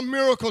to me, he's a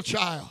miracle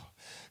child.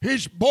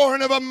 He's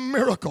born of a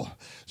miracle.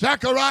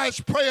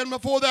 Zacharias praying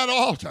before that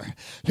altar.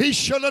 He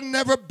should have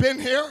never been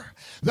here.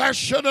 There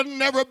should have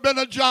never been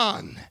a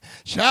John.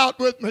 Shout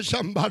with me,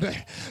 somebody.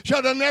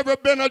 Should have never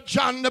been a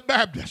John the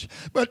Baptist.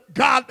 But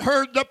God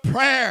heard the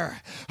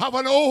prayer of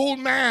an old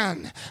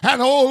man,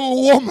 an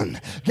old woman,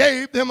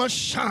 gave them a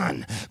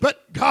son.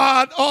 But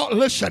God,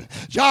 listen,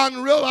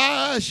 John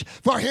realized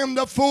for him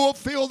to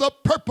fulfill the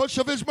purpose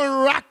of his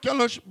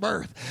miraculous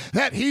birth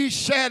that he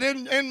said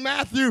in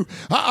Matthew,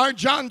 or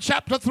John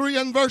chapter 3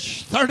 and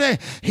verse 30,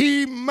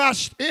 he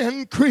must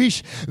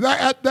increase,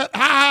 that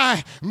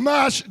I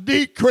must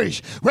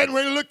decrease. When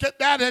we look at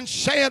that and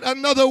say it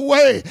another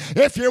way,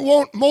 if you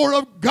want more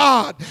of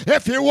God,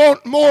 if you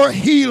want more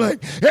healing,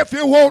 if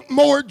you want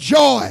more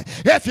joy,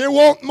 if you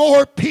want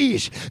more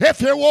peace,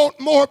 if you want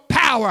more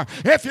power,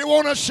 if you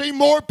want to see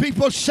more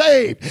people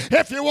saved,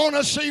 if you want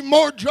to see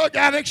more drug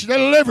addicts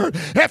delivered,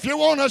 if you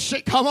want to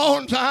see, come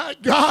on,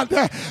 God,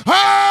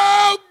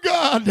 oh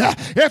God,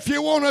 if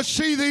you want to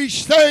see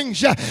these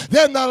things,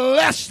 then the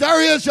less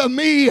there is of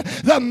me,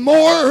 the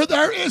more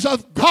there is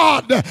of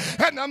God,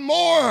 and the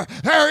more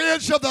there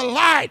is of the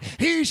light.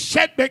 He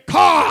said,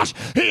 because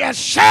he has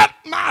set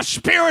my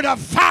spirit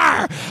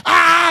afire,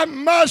 I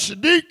must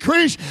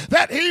decrease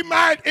that he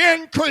might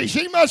increase.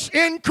 He must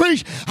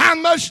increase, I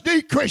must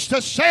decrease.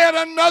 To say it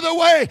another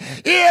way,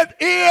 it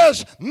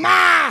is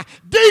my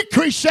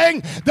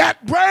decreasing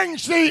that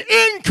brings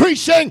the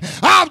increasing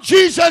of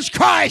Jesus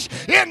Christ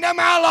into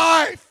my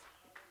life.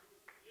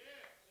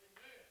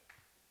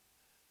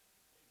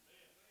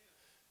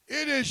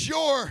 It is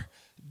your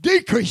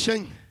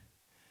decreasing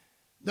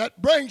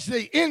that brings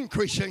the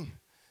increasing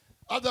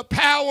of the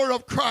power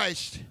of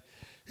Christ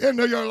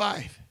into your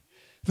life.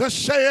 The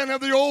saying of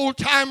the old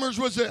timers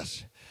was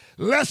this: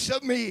 less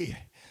of me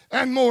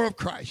and more of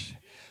Christ.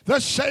 The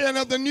saying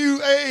of the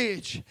new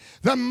age,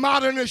 the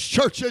modernist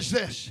church, is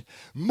this: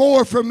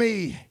 more for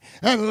me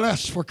and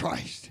less for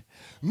Christ.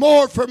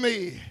 More for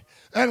me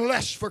and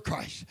less for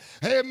Christ.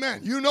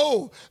 Amen. You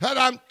know that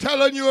I'm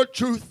telling you a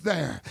truth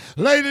there.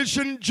 Ladies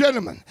and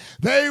gentlemen,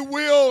 they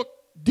will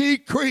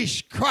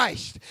decrease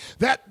Christ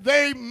that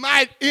they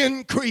might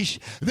increase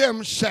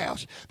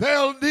themselves.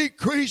 They'll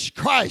decrease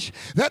Christ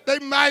that they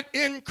might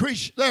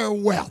increase their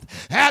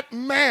wealth. That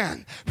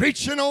man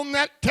preaching on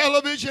that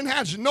television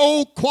has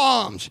no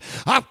qualms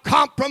of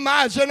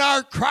compromising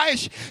our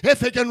Christ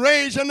if he can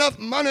raise enough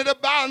money to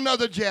buy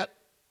another jet.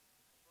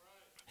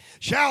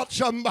 Shout,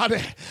 somebody.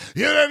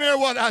 You didn't hear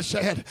what I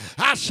said.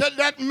 I said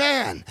that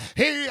man,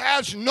 he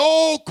has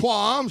no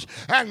qualms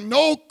and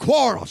no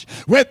quarrels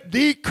with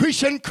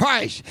decreasing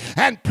Christ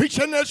and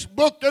preaching this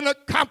book in a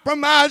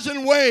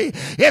compromising way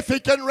if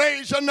he can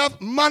raise enough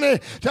money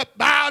to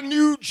buy a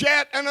new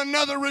jet and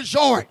another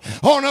resort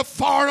on a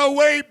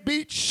faraway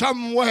beach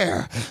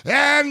somewhere.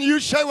 And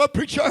you say, well,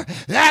 preacher,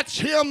 that's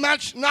him,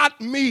 that's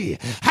not me.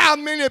 How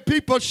many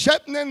people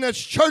sitting in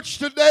this church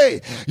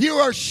today, you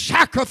are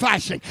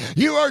sacrificing.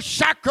 You are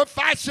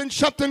sacrificing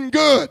something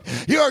good.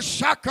 You're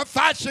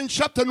sacrificing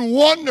something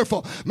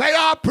wonderful. May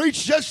I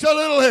preach just a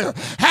little here?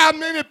 How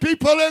many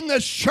people in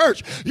this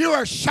church, you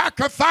are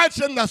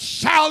sacrificing the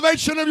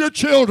salvation of your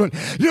children.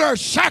 You are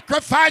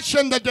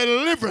sacrificing the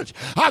deliverance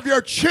of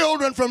your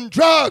children from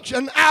drugs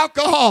and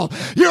alcohol.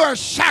 You are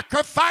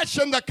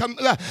sacrificing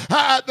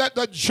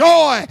the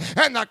joy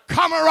and the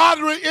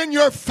camaraderie in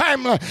your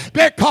family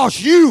because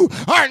you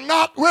are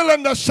not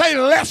willing to say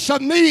less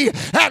of me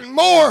and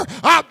more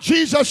of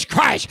Jesus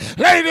Christ.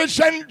 Ladies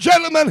and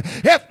gentlemen,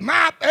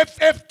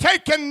 if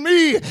taking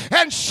me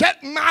and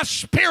setting my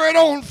spirit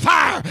on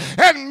fire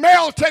and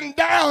melting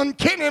down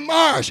Kenny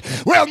Mars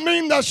will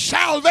mean the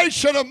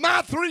salvation of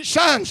my 3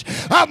 sons,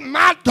 of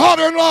my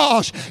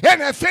daughter-in-laws,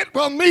 and if it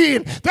will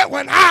mean that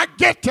when I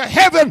get to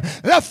heaven,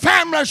 the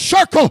family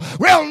circle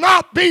will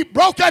not be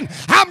broken,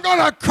 I'm going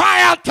to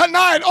cry out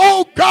tonight,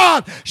 oh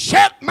God,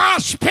 set my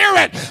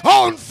spirit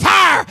on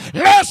fire,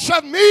 less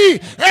of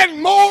me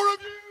and more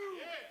of you.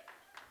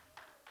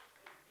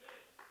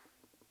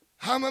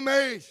 I'm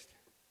amazed.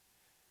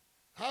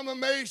 I'm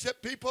amazed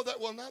at people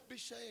that will not be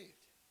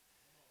saved.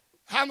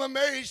 I'm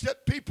amazed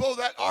at people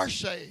that are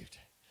saved,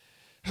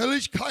 at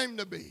least claim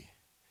to be,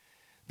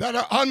 that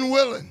are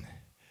unwilling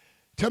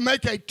to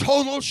make a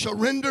total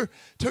surrender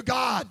to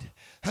God.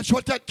 That's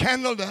what that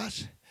candle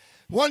does.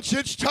 Once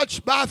it's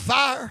touched by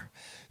fire,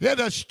 it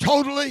is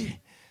totally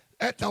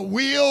at the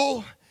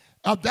will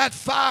of that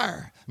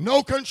fire.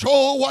 No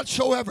control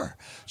whatsoever.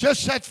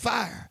 Just that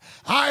fire.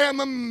 I am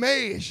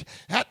amazed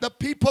at the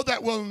people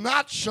that will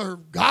not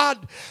serve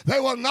God. They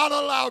will not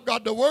allow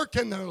God to work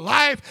in their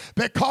life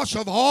because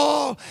of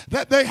all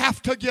that they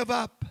have to give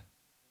up.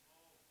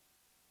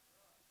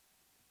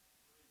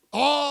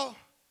 All,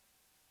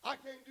 I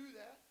can't do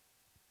that.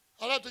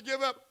 I'll have to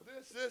give up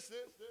this.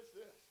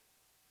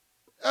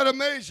 That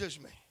amazes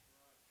me.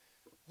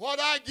 What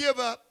I give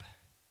up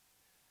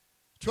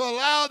to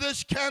allow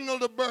this candle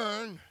to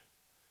burn,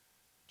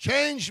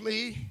 change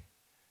me,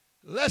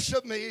 less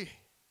of me,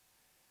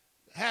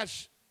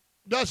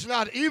 does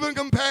not even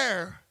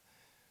compare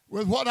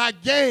with what I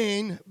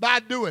gain by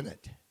doing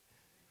it.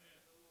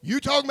 You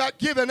talking about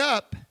giving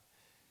up,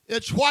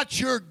 it's what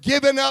you're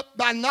giving up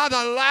by not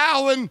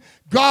allowing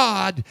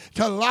God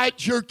to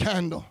light your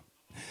candle.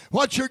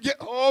 What you're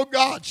getting, oh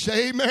God,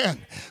 say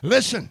amen.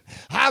 Listen,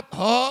 I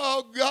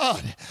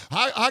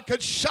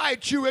could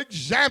cite you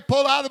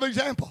example out of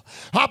example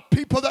of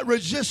people that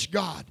resist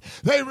God.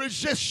 They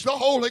resist the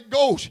Holy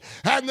Ghost.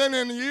 And then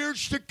in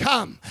years to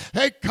come,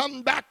 they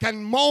come back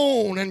and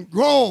moan and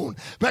groan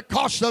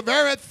because the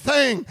very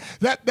thing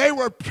that they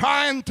were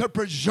trying to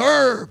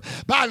preserve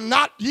by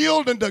not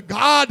yielding to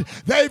God,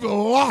 they've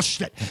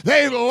lost it.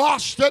 They've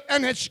lost it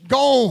and it's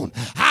gone.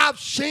 I've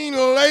seen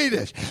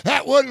ladies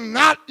that would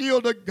not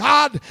yield to God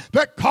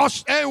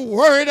because they're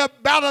worried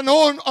about an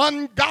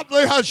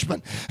ungodly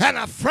husband and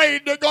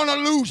afraid they're going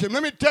to lose him.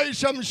 Let me tell you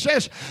something,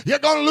 sis. You're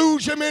going to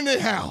lose him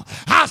anyhow.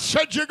 I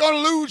said you're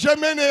going to lose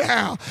him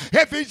anyhow.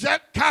 If he's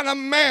that kind of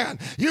man,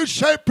 you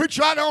say,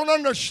 preacher, I don't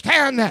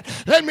understand that.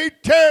 Let me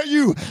tell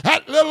you,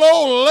 that little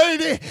old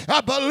lady,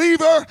 a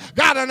believer,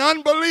 got an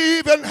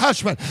unbelieving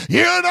husband.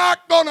 You're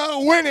not going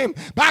to win him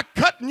by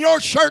cutting your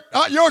skirt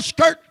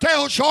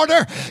tail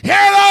shorter. You're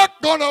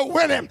not going to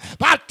win him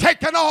by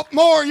taking off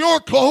more of your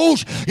clothes.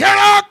 You're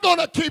not going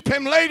to keep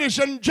him, ladies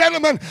and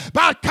gentlemen,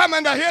 by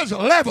coming to his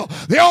level.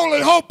 The only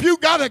hope you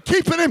got of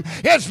keeping him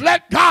is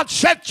let God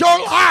set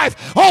your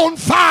life on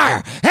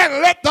fire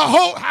and let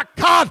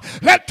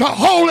the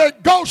Holy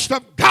Ghost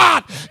of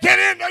God get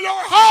into your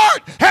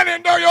heart and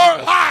into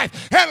your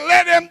life and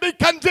let him be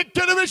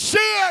convicted of his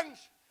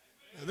sins.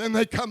 And then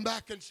they come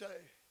back and say,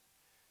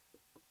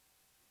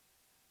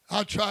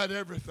 I tried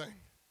everything.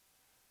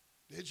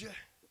 Did you?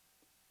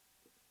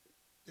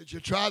 Did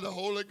you try the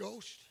Holy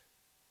Ghost?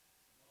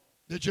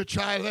 Did you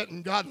try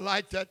letting God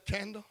light that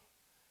candle?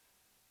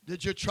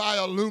 Did you try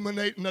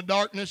illuminating the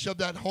darkness of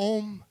that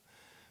home?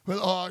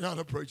 Well, I got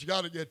to preach. You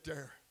got to get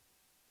there.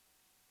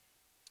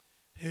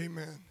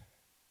 Amen.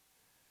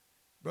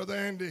 Brother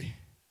Andy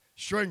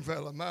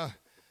Stringfellow, my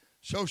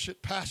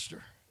associate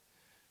pastor,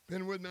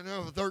 been with me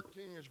now for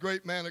 13 years.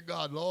 Great man of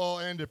God.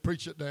 Lord, Andy,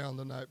 preach it down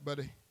tonight,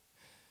 buddy.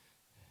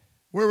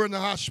 We were in the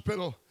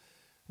hospital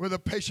with a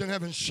patient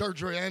having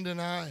surgery, Andy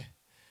and I.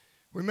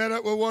 We met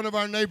up with one of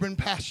our neighboring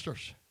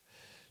pastors.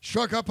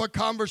 Struck up a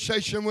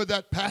conversation with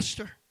that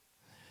pastor.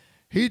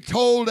 He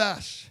told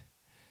us,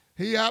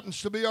 he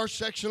happens to be our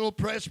sectional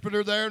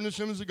presbyter there in the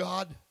Assemblies of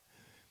God.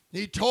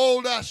 He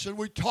told us, and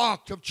we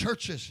talked of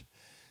churches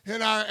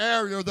in our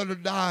area that are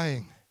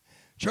dying.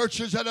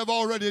 Churches that have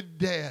already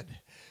dead.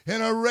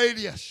 In a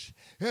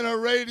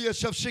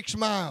radius of 6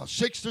 miles,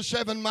 6 to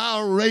 7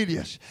 mile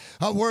radius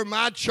of where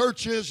my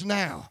church is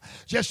now.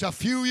 Just a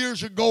few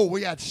years ago,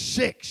 we had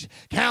 6.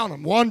 Count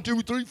them. 1, 2,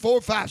 3,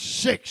 4, 5,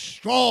 6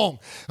 strong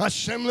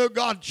Assembly of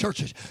God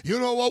churches. You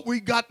know what we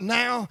got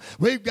now?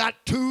 We've got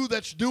 2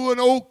 that's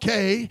doing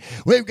okay.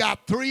 We've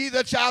got 3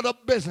 that's out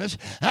of business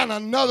and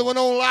another one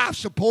on life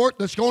support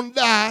that's going to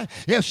die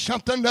if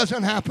something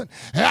doesn't happen.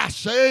 And I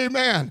say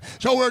amen.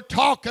 So we're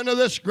talking to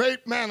this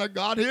great man of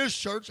God, his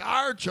church,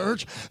 our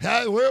church.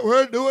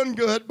 We're doing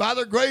good by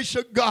the grace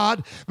of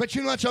God. But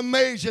you know what's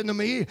amazing to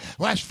me?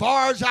 Well, as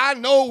far as I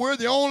know, we're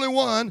the only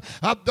one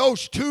of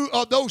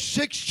those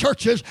 6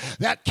 churches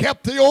that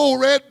kept the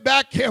old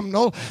redback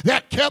hymnal,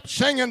 that kept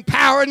singing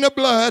Power in the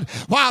Blood,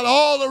 while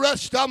all the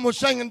rest of them was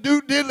singing Do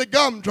Diddly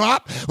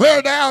Gumdrop.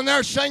 We're down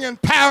there singing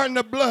Power in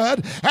the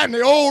Blood and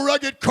the old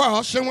rugged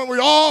cross. And when we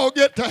all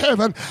get to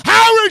heaven,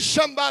 I wish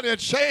somebody would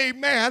say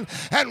amen.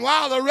 And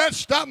while the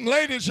rest of them,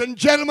 ladies and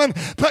gentlemen,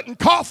 putting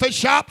coffee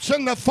shops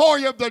in the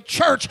foyer of the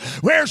church,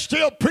 we're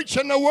still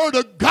preaching the word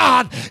of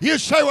God. You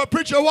say, well,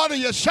 preacher, what are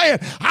you saying?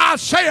 I'm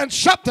saying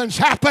something's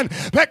happened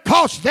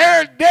because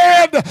they're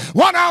dead.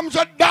 One of them's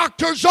a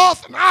doctor's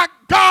office. My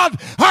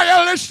God, are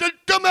you listening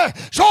to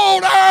me?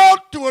 Sold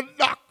out to a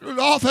doctor's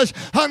office.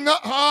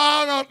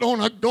 I don't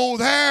want to go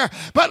there.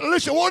 But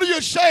listen, what are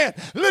you saying?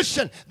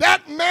 Listen,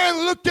 that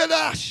man looked at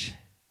us.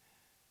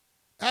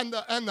 And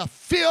the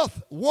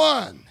fifth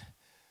one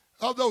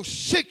of those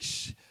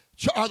 6,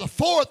 or the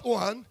fourth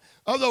one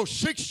of those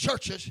 6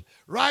 churches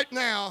right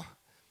now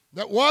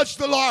that was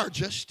the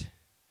largest,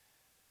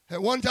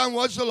 at one time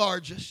was the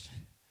largest,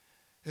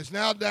 is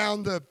now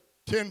down to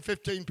 10,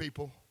 15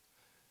 people,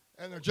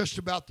 and they're just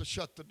about to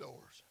shut the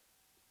doors.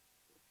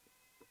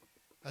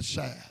 That's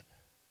sad.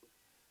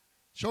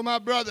 So my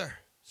brother,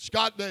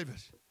 Scott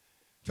Davis,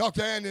 talked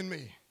to Andy and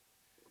me,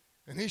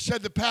 and he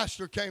said the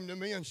pastor came to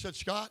me and said,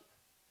 Scott,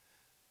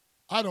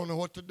 I don't know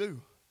what to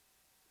do.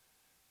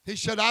 He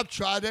said, I've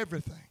tried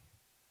everything.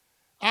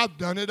 I've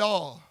done it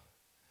all.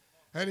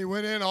 And he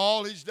went in,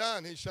 all he's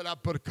done. He said, I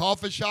put a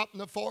coffee shop in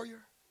the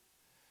foyer.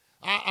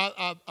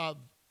 I've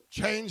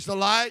changed the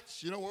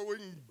lights, where we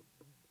can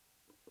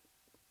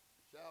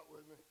shout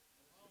with me.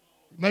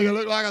 Make it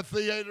look like a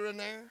theater in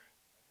there.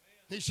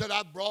 He said,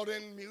 I've brought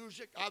in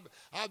music.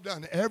 I've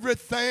done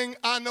everything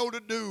I know to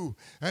do,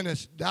 and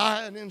it's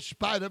dying in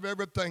spite of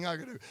everything I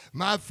could do.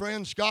 My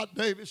friend Scott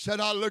Davis said,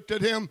 I looked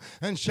at him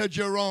and said,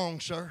 you're wrong,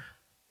 sir.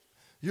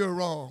 You're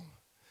wrong.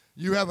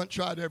 You haven't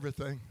tried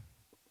everything.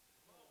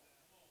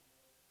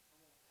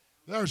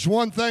 There's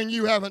one thing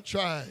you haven't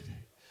tried.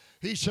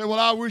 He said, well,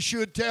 I wish you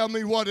would tell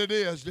me what it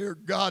is. Dear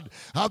God,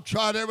 I've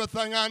tried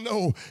everything I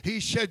know. He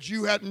said,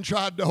 you hadn't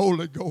tried the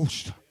Holy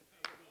Ghost.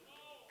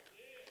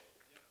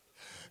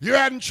 You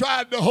hadn't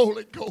tried the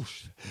Holy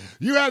Ghost.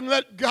 You hadn't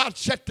let God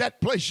set that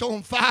place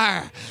on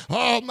fire.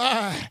 Oh,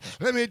 my.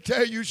 Let me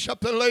tell you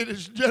something,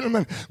 ladies and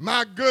gentlemen.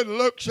 My good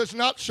looks is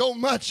not so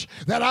much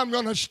that I'm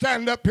going to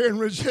stand up here and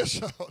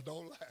resist. Oh,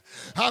 don't laugh.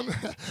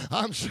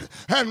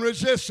 And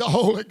resist the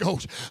Holy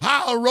Ghost.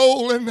 I'll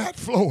roll in that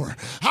floor.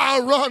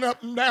 I'll run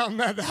up and down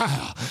that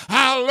aisle.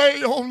 I'll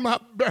lay on my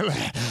belly.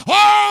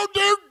 Oh,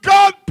 dear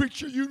God,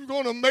 preacher, you're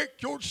going to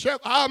make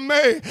yourself,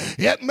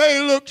 it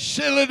may look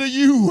silly to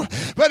you,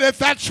 but if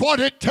that's what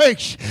it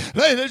takes,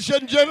 ladies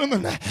and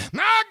gentlemen,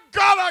 my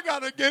God, I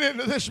got to get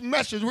into this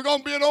message. We're going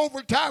to be in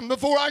overtime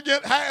before I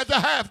get to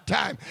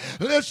halftime.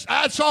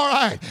 That's all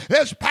right.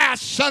 This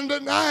past Sunday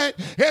night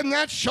in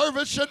that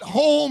service at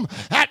home,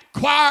 that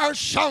choir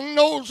sung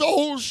those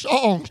old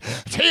songs.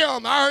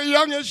 Tim, our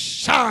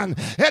youngest son,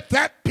 at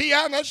that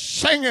piano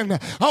singing a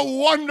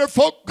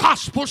wonderful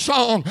gospel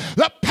song.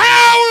 The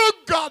power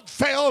of God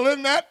fell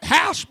in that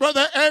house,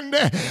 Brother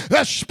Andy.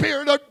 The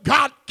Spirit of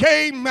God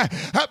came.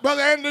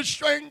 Brother Andy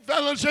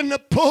Stringfellow's in the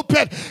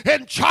pulpit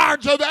in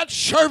charge of that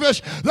service.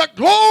 The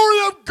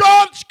glory of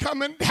God's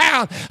coming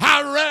down.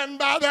 I ran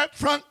by that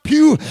front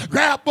pew,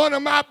 grabbed one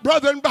of my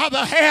brethren by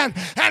the hand,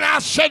 and I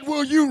said,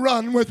 will you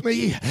run with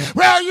me?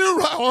 Will you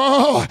run?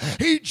 Oh,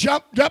 he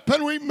jumped up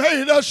and we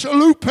made a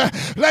salute.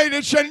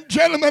 Ladies and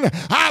gentlemen,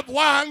 I've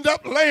wound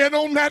up laying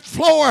on that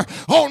floor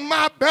on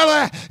my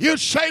belly. You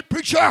say,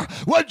 preacher,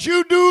 would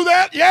you do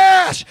that?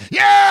 Yes,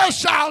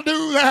 I'll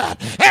do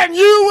that. And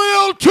you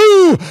will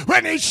too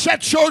when he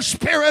sets your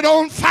spirit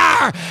on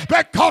fire,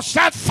 because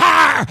that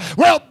fire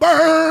will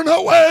burn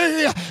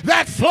away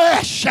that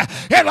flesh.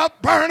 It'll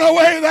burn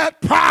away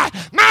that pride.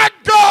 My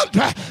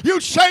God,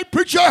 you say,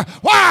 preacher,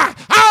 why?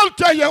 I'll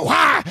tell you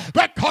why.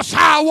 Because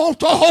I want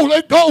the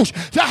Holy Ghost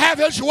to have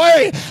his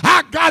way.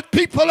 I got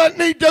people that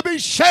need to be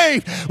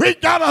saved. We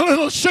got a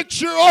little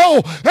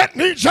 6-year-old that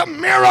needs a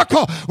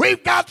miracle.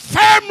 We've got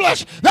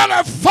families that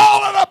are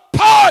falling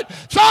apart.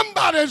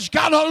 Somebody's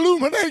got to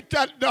illuminate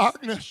that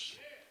darkness.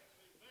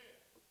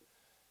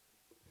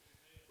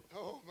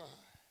 Oh, my.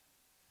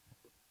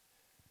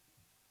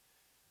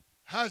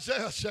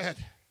 Isaiah said,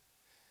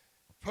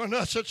 for unto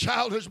us a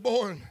child is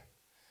born,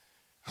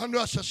 unto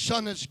us a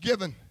son is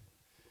given,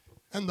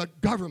 and the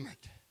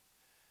government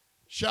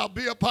shall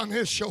be upon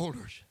his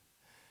shoulders,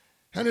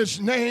 and his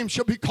name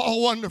shall be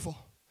called Wonderful,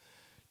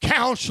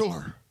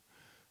 Counselor,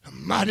 the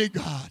Mighty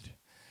God,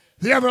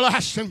 the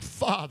Everlasting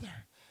Father,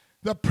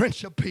 the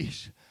Prince of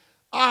Peace.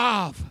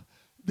 Of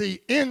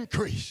the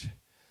increase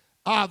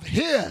of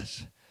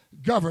his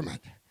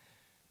government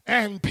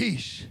and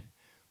peace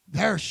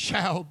there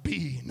shall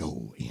be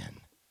no end.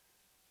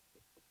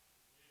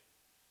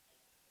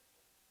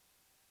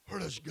 Where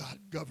does God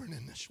govern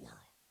in this world?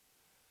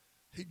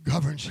 He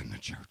governs in the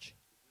church.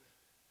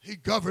 He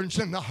governs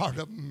in the heart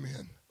of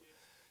men.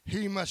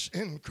 He must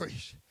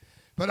increase,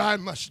 but I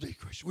must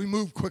decrease. We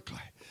move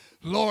quickly.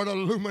 Lord,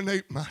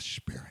 illuminate my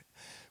spirit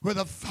with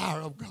the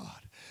fire of God.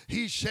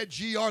 He said,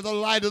 ye are the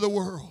light of the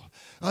world.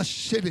 A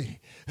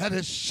city that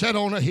is set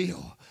on a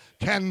hill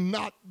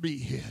cannot be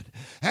hid.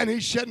 And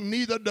he said,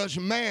 neither does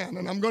man,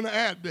 and I'm going to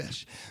add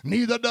this,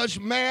 neither does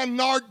man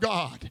nor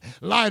God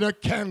light a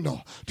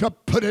candle to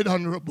put it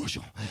under a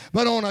bushel,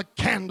 but on a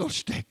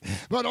candlestick.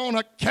 But on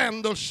a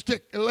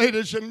candlestick,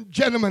 ladies and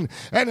gentlemen,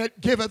 and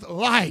it giveth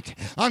light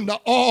unto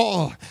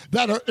all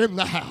that are in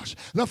the house.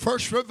 The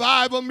first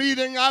revival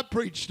meeting I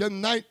preached in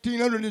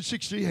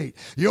 1968,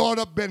 you ought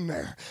to have been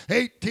there.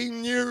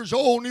 18 years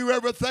old, knew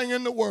everything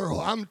in the world.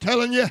 I'm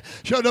telling you,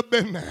 should have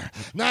been there.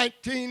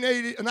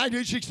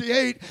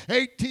 1968,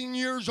 18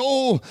 years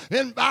old,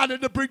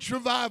 invited to preach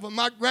revival.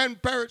 My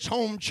grandparents'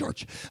 home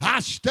church. I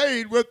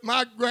stayed with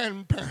my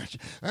grandparents.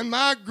 And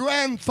my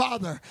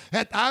grandfather,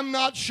 I'm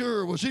not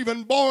sure, was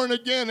even born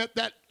again at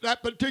that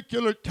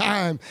particular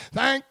time.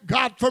 Thank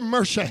God for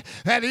mercy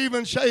that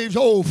even saves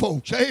old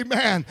folks.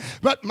 Amen.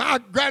 But my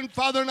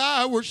grandfather and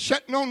I were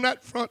sitting on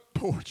that front porch.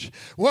 porch.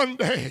 One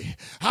day,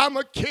 I'm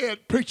a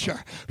kid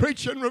preacher,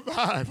 preaching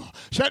revival,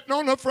 sitting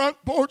on the front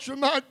porch with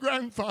my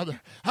grandfather.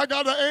 I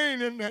got an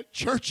aunt in that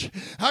church.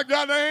 I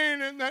got an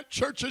aunt in that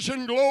church that's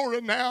in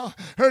glory now.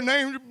 Her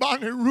name's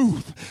Bonnie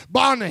Ruth.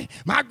 Bonnie.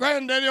 My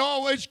granddaddy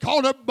always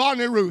called her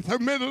Bonnie Ruth. Her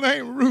middle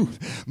name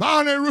Ruth.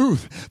 Bonnie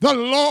Ruth. The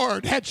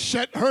Lord had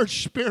set her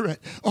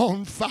spirit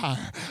on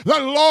fire. The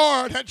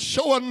Lord had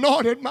so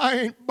anointed my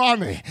Aunt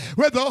Bonnie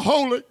with the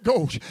Holy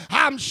Ghost.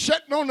 I'm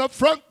sitting on the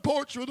front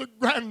porch with a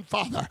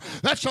grandfather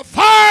that's, as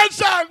far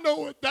as I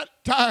know at that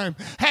time,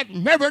 had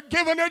never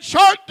given its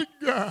heart to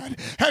God.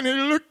 And he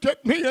looked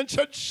at me and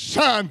said,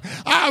 son,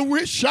 I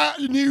wish I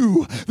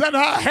knew that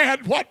I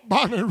had what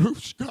Bonnie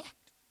Ruth's got.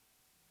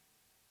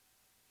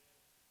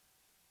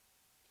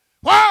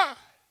 Why?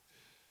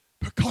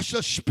 Because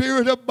the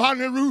spirit of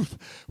Bonnie Ruth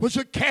was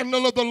a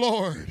candle of the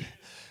Lord,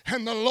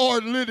 and the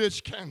Lord lit his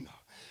candle.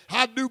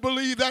 I do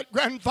believe that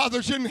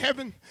grandfather's in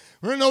heaven,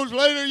 or in those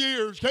later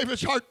years gave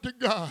his heart to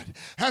God.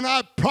 And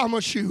I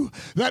promise you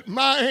that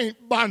my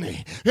Aunt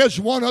Bonnie is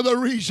one of the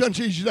reasons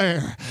he's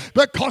there,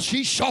 because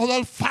he saw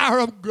the fire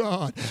of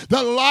God.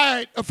 The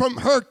light from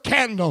her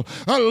candle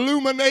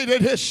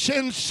illuminated his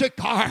sin-sick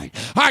heart.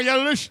 Are you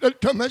listening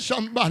to me,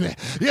 somebody?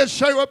 You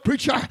say, well,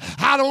 preacher,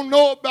 I don't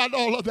know about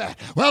all of that.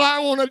 Well, I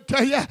want to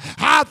tell you,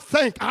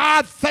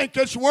 I think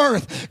it's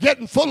worth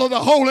getting full of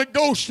the Holy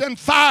Ghost and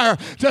fire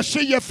to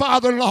see your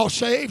father-in-law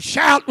saved.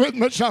 Shout with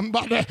me,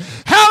 somebody.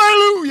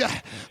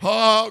 Hallelujah.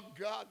 Oh,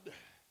 God.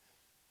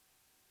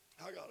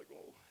 I got to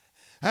go.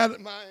 Had it,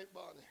 my Aunt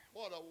Bonnie.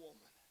 What a woman.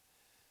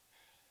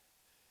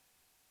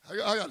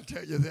 I got to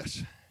tell you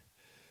this.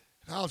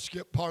 I'll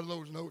skip part of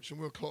those notes and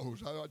we'll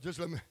close. Just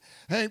let me.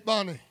 Aunt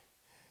Bonnie,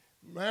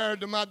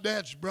 married to my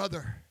dad's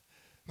brother,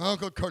 my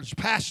Uncle Curtis,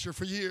 pastor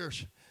for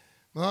years.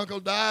 My uncle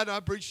died. I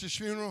preached his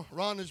funeral.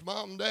 Ron, his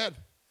mom and dad.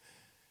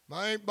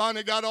 My Aunt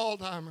Bonnie got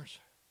Alzheimer's.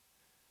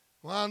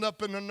 Wound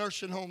up in a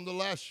nursing home the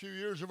last few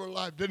years of her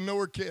life. Didn't know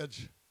her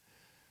kids.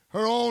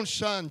 Her own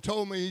son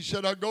told me, he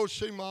said, I go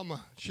see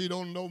Mama. She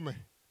don't know me.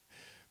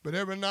 But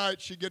every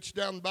night she gets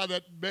down by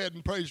that bed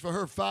and prays for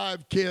her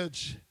 5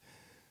 kids.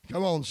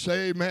 Come on,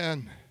 say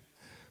amen.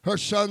 Her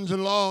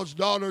sons-in-laws,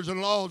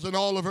 daughters-in-laws, and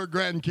all of her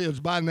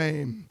grandkids by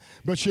name.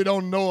 But she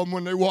don't know them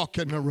when they walk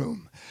in the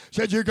room.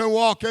 Said you can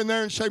walk in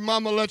there and say,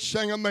 Mama, let's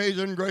sing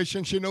Amazing Grace,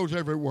 and she knows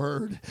every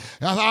word.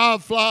 And I'll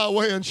fly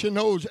away, and she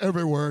knows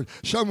every word.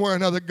 Somewhere or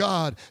another,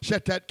 God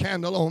set that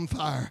candle on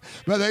fire.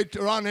 But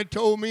Ronnie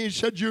told me, he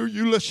said, you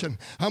listen,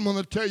 I'm going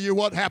to tell you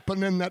what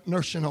happened in that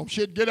nursing home.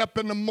 She'd get up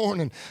in the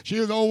morning. She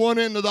was on one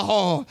end of the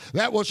hall.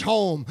 That was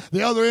home.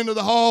 The other end of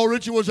the hall,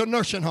 Richie, was a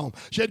nursing home.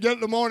 She'd get in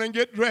the morning,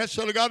 get dressed,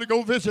 so I got to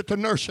go visit the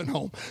nursing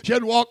home.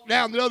 She'd walk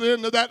down the other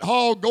end of that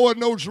hall, go in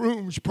those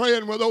rooms,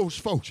 praying with those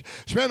folks.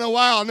 Spend a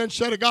while, and then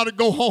said, I got to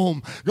go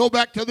home. Go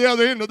back to the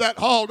other end of that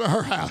hall to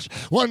her house.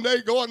 One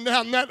day, going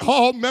down that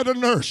hall, met a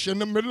nurse in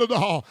the middle of the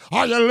hall.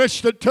 Are you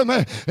listening to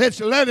me?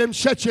 It's let him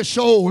set your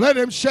soul. Let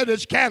him set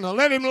his candle.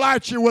 Let him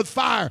light you with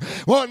fire.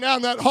 Going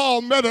down that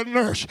hall, met a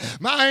nurse.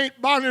 My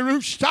Aunt Bonnie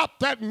Ruth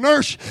stopped that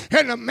nurse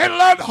in the middle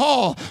of the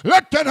hall,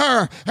 looked at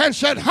her, and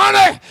said,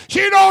 honey,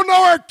 she don't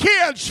know her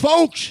kids,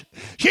 folks.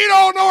 She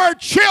don't know her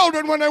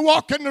children when they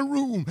walk in the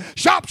room.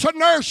 Stops a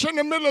nurse in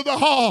the middle of the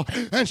hall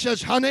and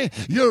says, honey,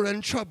 you're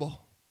in trouble.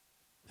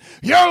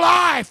 Your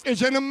life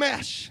is in a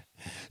mess.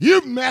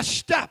 You've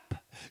messed up.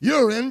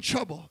 You're in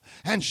trouble.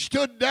 And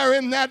stood there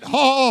in that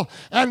hall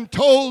and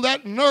told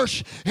that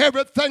nurse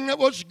everything that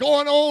was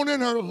going on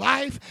in her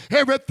life,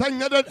 everything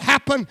that had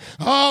happened.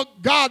 Oh,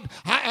 God,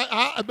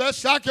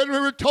 best I can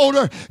remember, told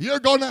her,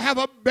 you're going to have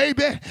a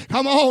baby.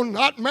 Come on,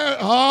 not married.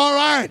 All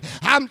right.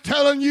 I'm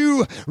telling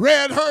you,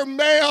 read her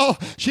mail.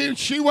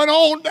 She went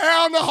on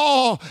down the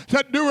hall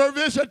to do her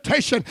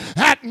visitation.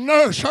 That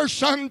nurse, her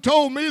son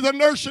told me, the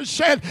nurses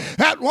said,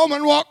 that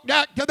woman walked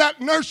back to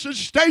that nurse's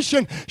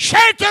station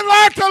shaking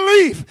like a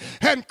leaf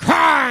and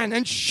crying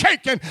and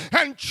shaking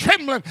and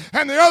trembling.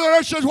 And the other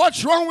nurse says,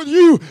 what's wrong with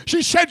you?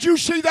 She said, you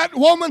see that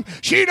woman?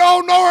 She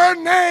don't know her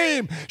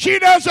name. She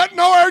doesn't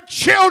know her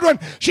children.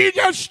 She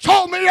just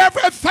told me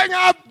everything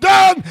I've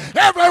done,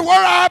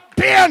 everywhere I've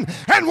been,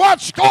 and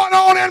what's going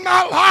on in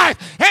my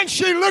life. And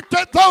she looked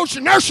at those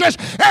nurses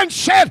and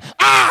said,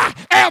 I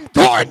am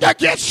going to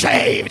get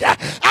saved.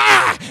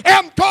 I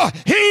am going.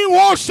 He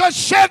wants to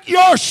set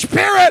your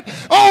spirit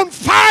on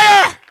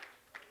fire.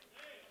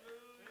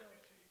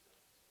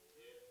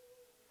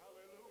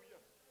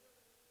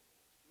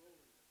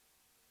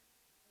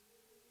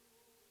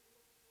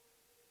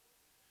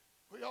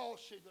 We all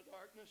see the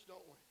darkness, don't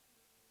we?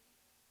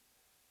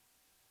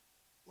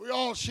 We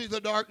all see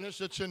the darkness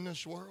that's in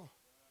this world.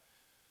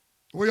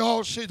 We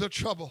all see the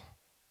trouble.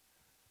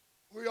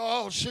 We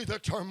all see the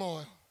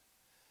turmoil.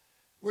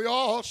 We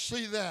all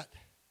see that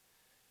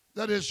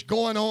is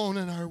going on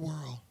in our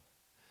world.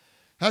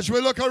 As we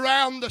look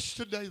around us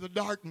today, the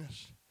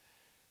darkness,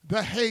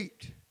 the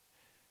hate,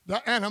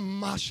 the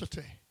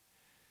animosity,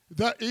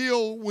 the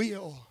ill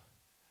will,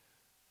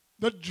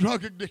 the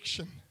drug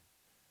addiction,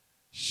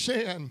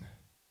 sin,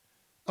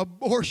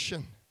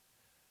 abortion,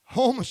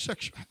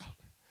 homosexuality,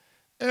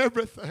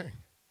 everything,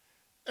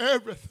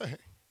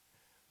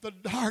 the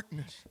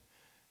darkness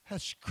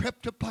has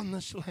crept upon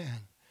this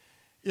land.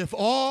 If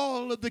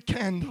all of the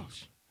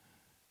candles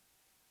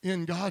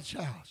in God's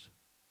house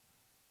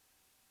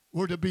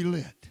were to be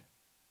lit,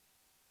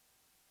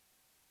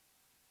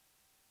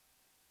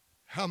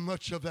 how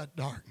much of that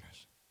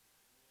darkness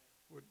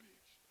would be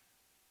explained?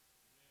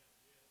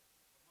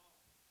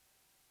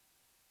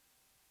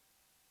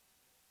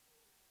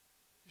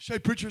 You say,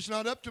 preacher, it's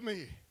not up to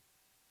me.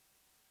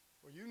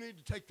 Well, you need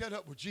to take that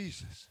up with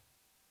Jesus.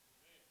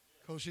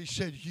 Because he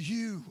said,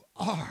 you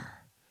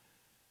are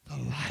the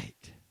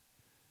light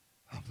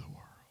of the world.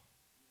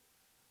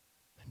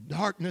 And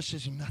darkness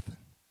is nothing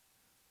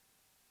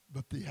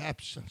but the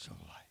absence of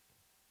light.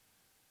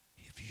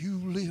 If you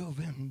live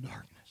in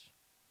darkness,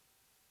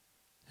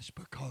 it's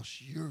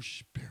because your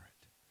spirit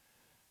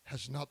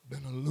has not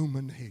been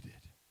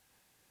illuminated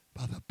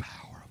by the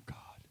power of God.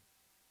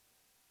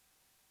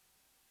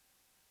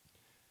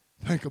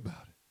 Think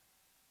about it.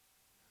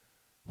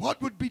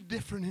 What would be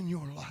different in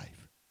your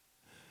life?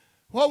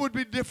 What would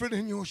be different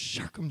in your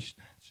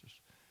circumstances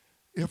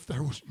if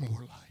there was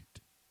more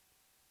light?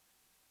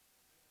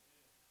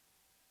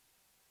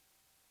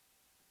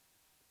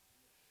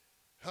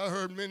 I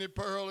heard Minnie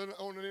Pearl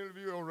on an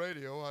interview on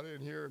radio. I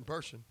didn't hear her in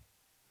person.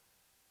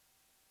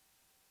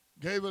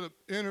 Gave an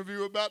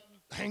interview about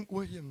Hank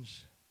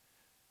Williams.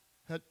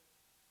 That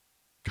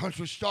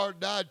country star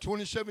died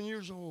 27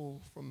 years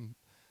old from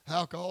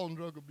alcohol and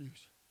drug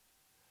abuse.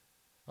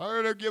 I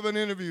heard her give an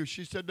interview.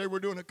 She said they were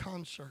doing a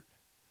concert.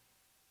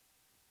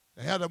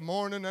 They had a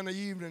morning and an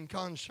evening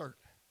concert.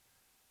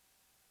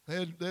 They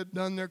had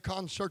done their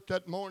concert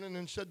that morning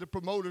and said the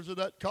promoters of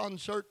that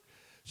concert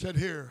said,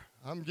 here,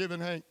 I'm giving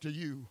Hank to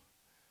you,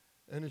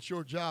 and it's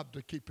your job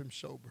to keep him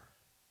sober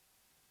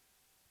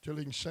till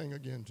he can sing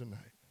again tonight.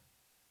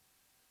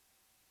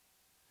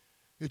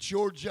 It's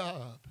your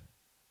job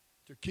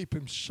to keep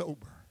him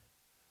sober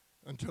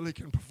until he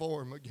can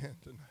perform again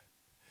tonight.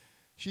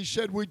 She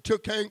said we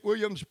took Hank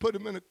Williams, put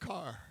him in a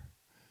car,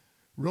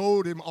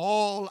 rode him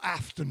all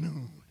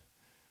afternoon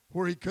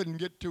where he couldn't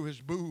get to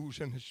his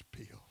booze and his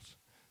pills.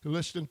 You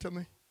listening to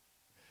me?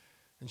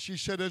 And she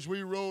said as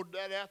we rode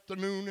that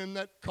afternoon in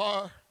that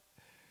car,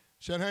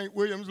 said Hank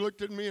Williams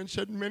looked at me and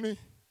said, Minnie,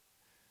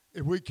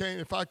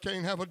 if I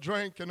can't have a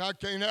drink and I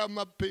can't have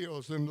my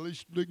pills, then the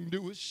least we can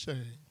do is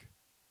sing.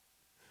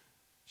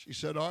 She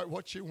said, all right,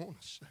 what you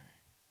want to sing?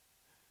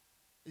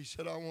 He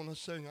said, I want to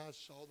sing, I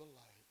saw the light.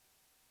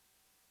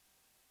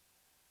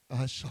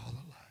 I saw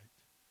the light.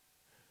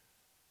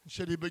 And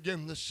said he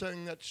began to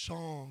sing that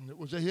song that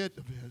was a hit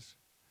of his.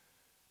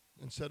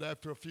 And said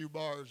after a few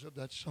bars of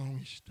that song,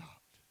 he stopped.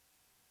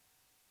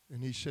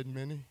 And he said,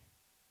 Minnie,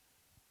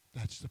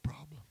 that's the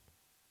problem.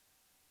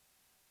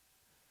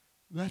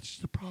 That's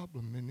the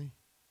problem, Minnie.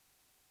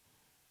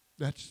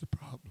 That's the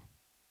problem.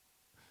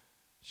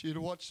 She said,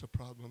 what's the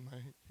problem,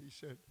 Hank? He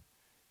said,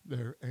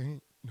 there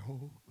ain't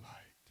no light.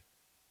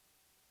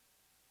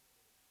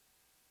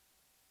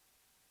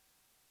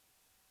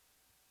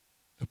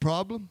 The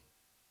problem?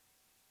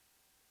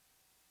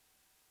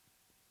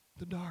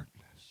 The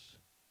darkness.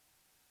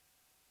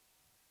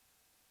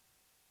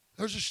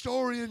 There's a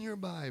story in your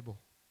Bible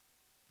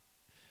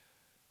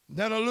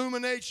that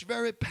illuminates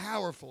very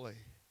powerfully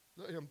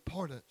the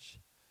importance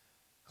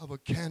of a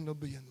candle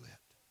being lit.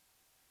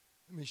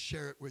 Let me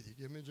share it with you.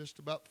 Give me just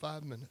about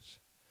 5 minutes.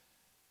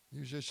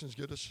 Musicians,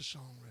 get us a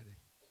song ready.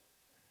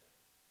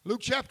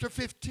 Luke chapter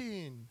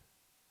 15.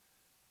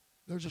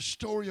 There's a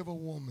story of a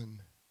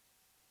woman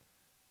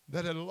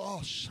that had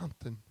lost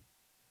something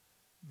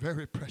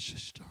very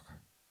precious to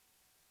her.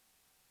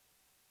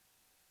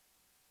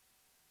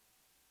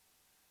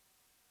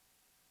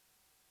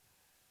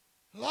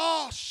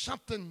 Lost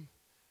something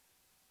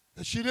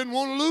that she didn't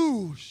want to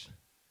lose.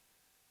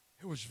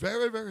 It was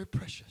very, very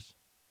precious.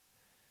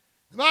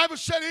 The Bible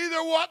said,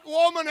 either what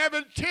woman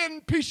having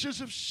 10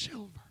 pieces of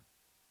silver,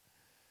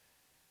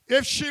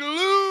 if she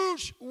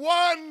lose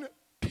one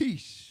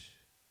piece,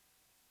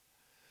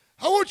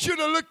 I want you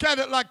to look at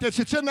it like this.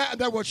 It's in that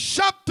there was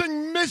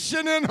something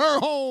missing in her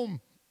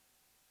home.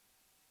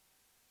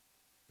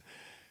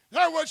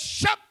 There was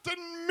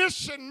something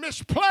missing,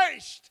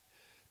 misplaced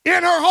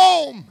in her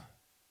home.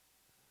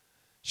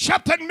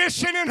 Something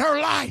missing in her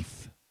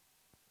life.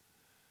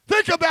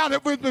 Think about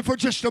it with me for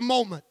just a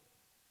moment.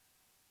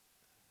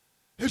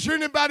 Is there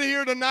anybody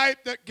here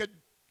tonight that could,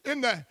 in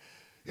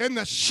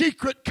the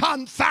secret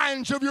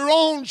confines of your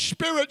own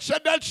spirit, said,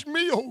 that's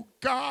me, oh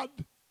God.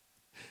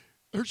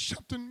 There's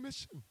something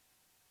missing.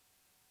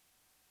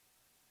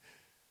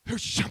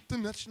 There's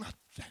something that's not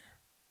there.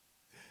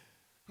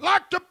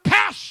 Like the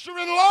pastor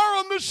in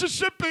Laurel,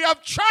 Mississippi,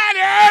 I've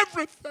tried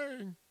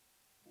everything.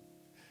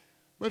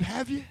 But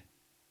have you?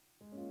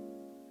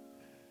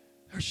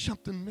 There's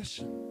something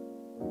missing.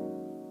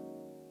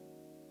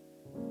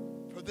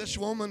 For this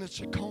woman, it's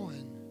a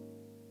coin.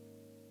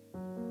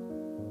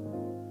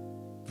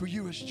 For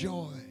you, it's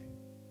joy.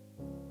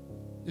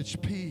 It's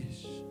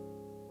peace.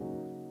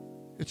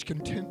 It's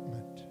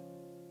contentment.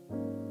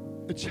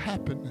 It's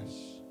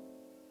happiness.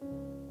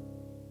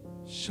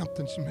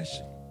 Something's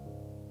missing.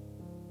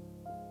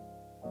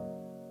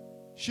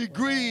 She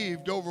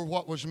grieved over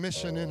what was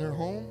missing in her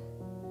home.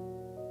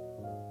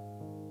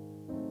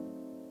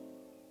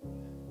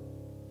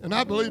 And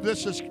I believe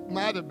this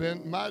might have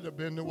been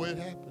the way it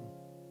happened.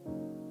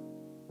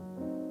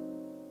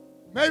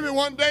 Maybe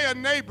one day a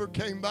neighbor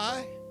came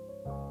by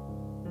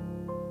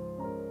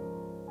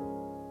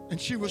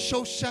and she was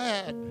so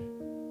sad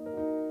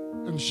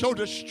and so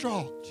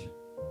distraught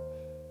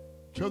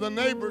till the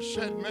neighbor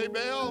said,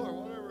 Maybelle,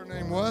 or whatever her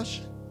name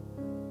was,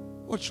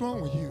 what's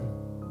wrong with you?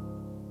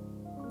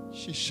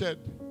 She said,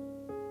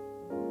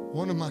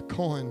 one of my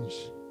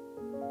coins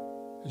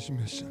is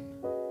missing.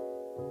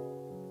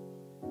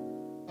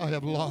 I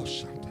have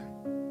lost something,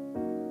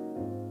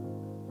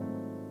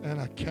 and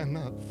I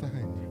cannot find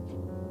it.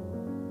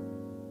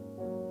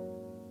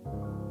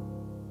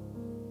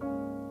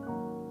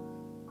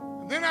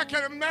 And then I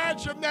can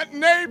imagine that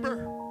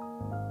neighbor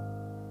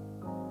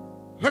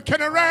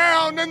looking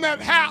around in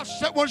that house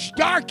that was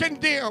dark and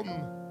dim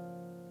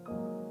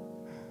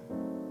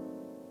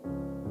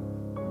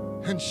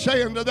and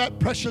saying to that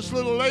precious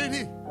little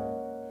lady,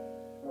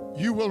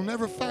 you will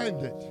never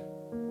find it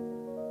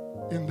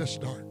in this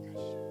darkness.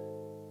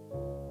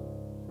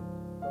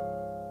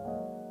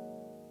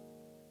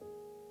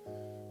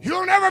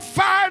 You'll never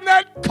find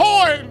that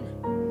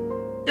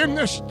coin in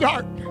this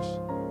darkness.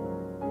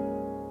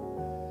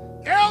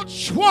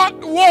 Else what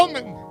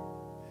woman,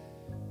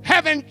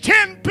 having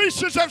 10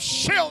 pieces of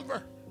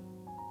silver,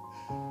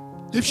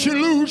 if she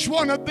lose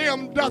one of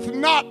them, doth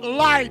not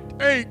light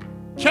a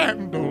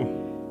candle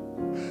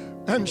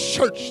and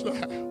search the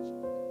house?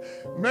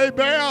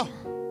 Maybelle,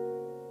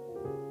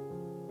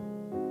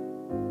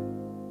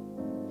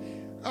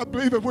 I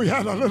believe if we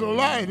had a little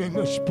light in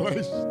this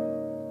place,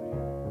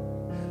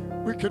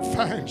 we could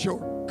find your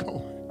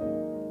coin.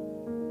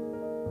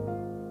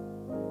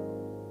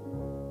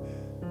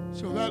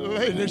 So that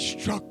lady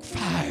struck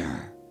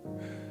fire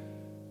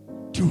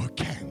to a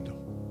candle.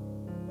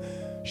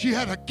 She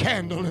had a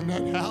candle in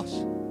that house,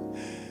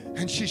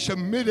 and she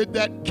submitted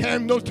that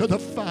candle to the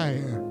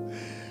fire.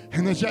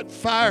 And as that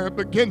fire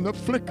began to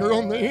flicker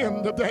on the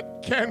end of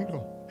that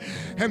candle,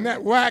 and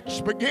that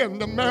wax began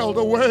to melt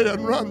away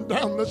and run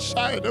down the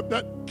side of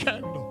that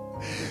candle,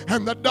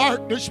 and the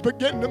darkness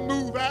began to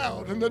move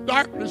out, and the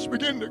darkness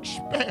began to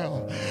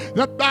expel.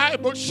 The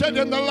Bible said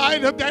in the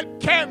light of that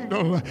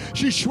candle,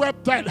 she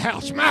swept that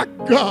house. My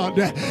God,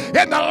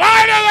 in the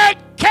light of that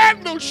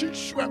candle, she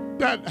swept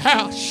that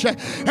house.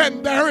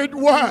 And there it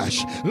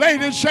was.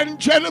 Ladies and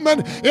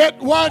gentlemen, it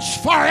was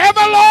forever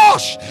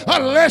lost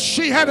unless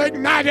she had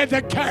ignited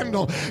the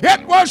candle.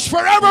 It was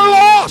forever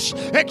lost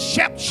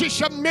except she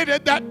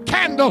submitted that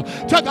candle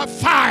to the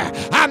fire.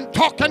 I'm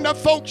talking to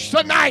folks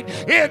tonight.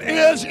 It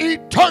is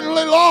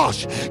eternally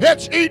lost.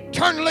 It's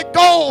eternally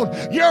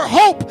gone. Your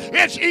hope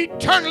is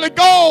eternally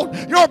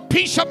gone. Your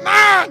peace of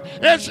mind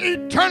is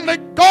eternally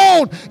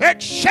gone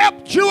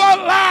except you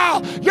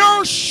allow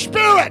your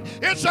spirit.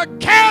 It's a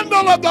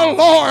candle of the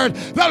Lord.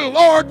 The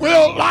Lord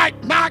will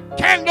light my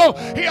candle.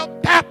 He'll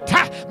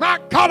baptize. My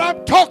God,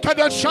 I'm talking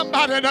to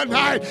somebody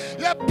tonight.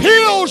 The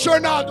pills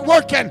are not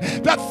working.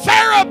 The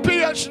therapy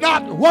is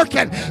not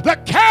working. The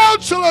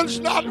counsel is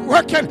not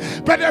working.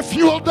 But if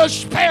you'll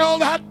dispel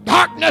that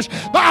darkness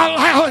by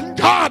allowing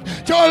God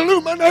to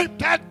illuminate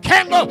that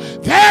candle,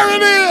 there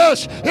it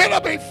is. It'll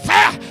be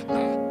fast.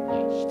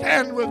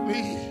 Stand with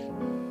me.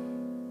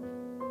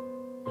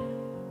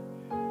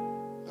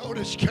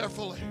 Notice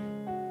carefully.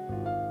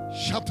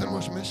 Something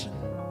was missing.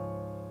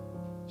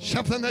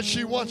 Something that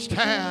she once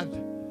had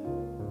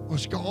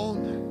was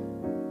gone.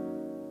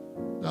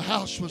 The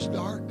house was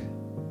dark.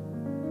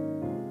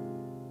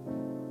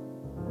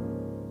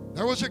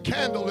 There was a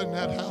candle in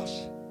that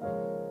house,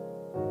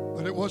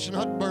 but it was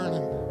not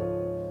burning.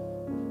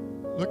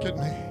 Look at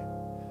me.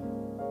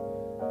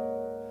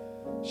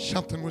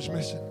 Something was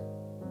missing.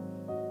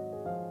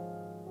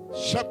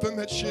 Something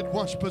that she had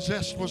once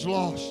possessed was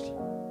lost.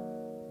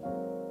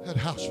 That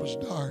house was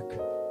dark.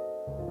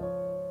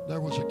 There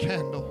was a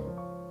candle,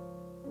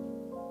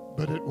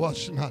 but it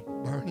was not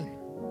burning.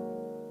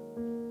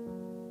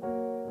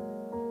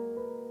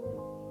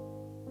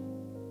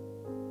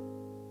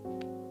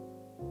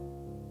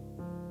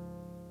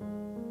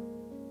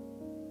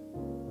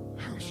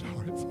 I'm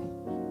sorry, folks.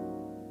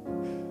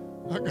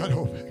 I got to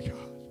obey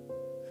God.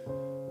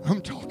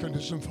 I'm talking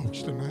to some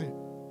folks tonight.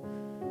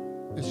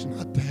 It's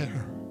not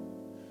there.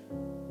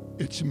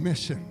 It's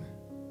missing.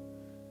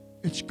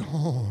 It's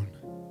gone.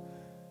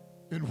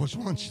 It was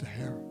once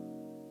there.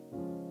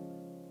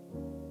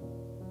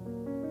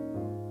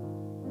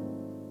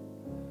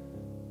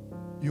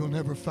 You'll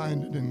never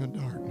find it in the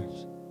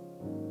darkness.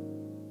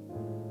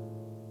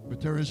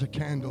 But there is a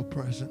candle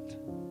present.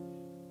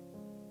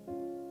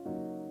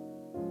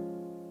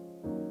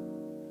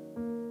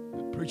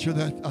 Preacher,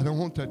 I don't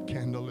want that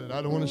candle lit.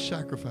 I don't want to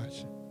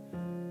sacrifice it.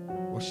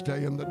 Well,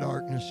 stay in the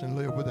darkness and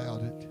live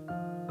without it.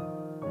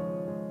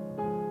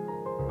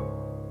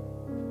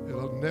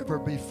 It'll never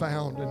be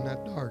found in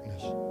that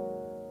darkness.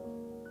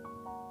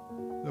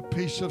 The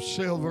piece of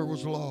silver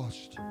was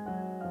lost.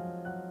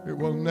 It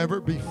will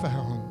never be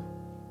found.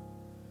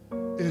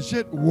 Is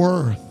it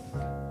worth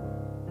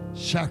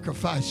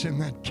sacrificing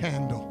that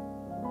candle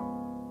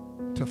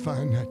to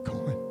find that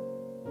coin?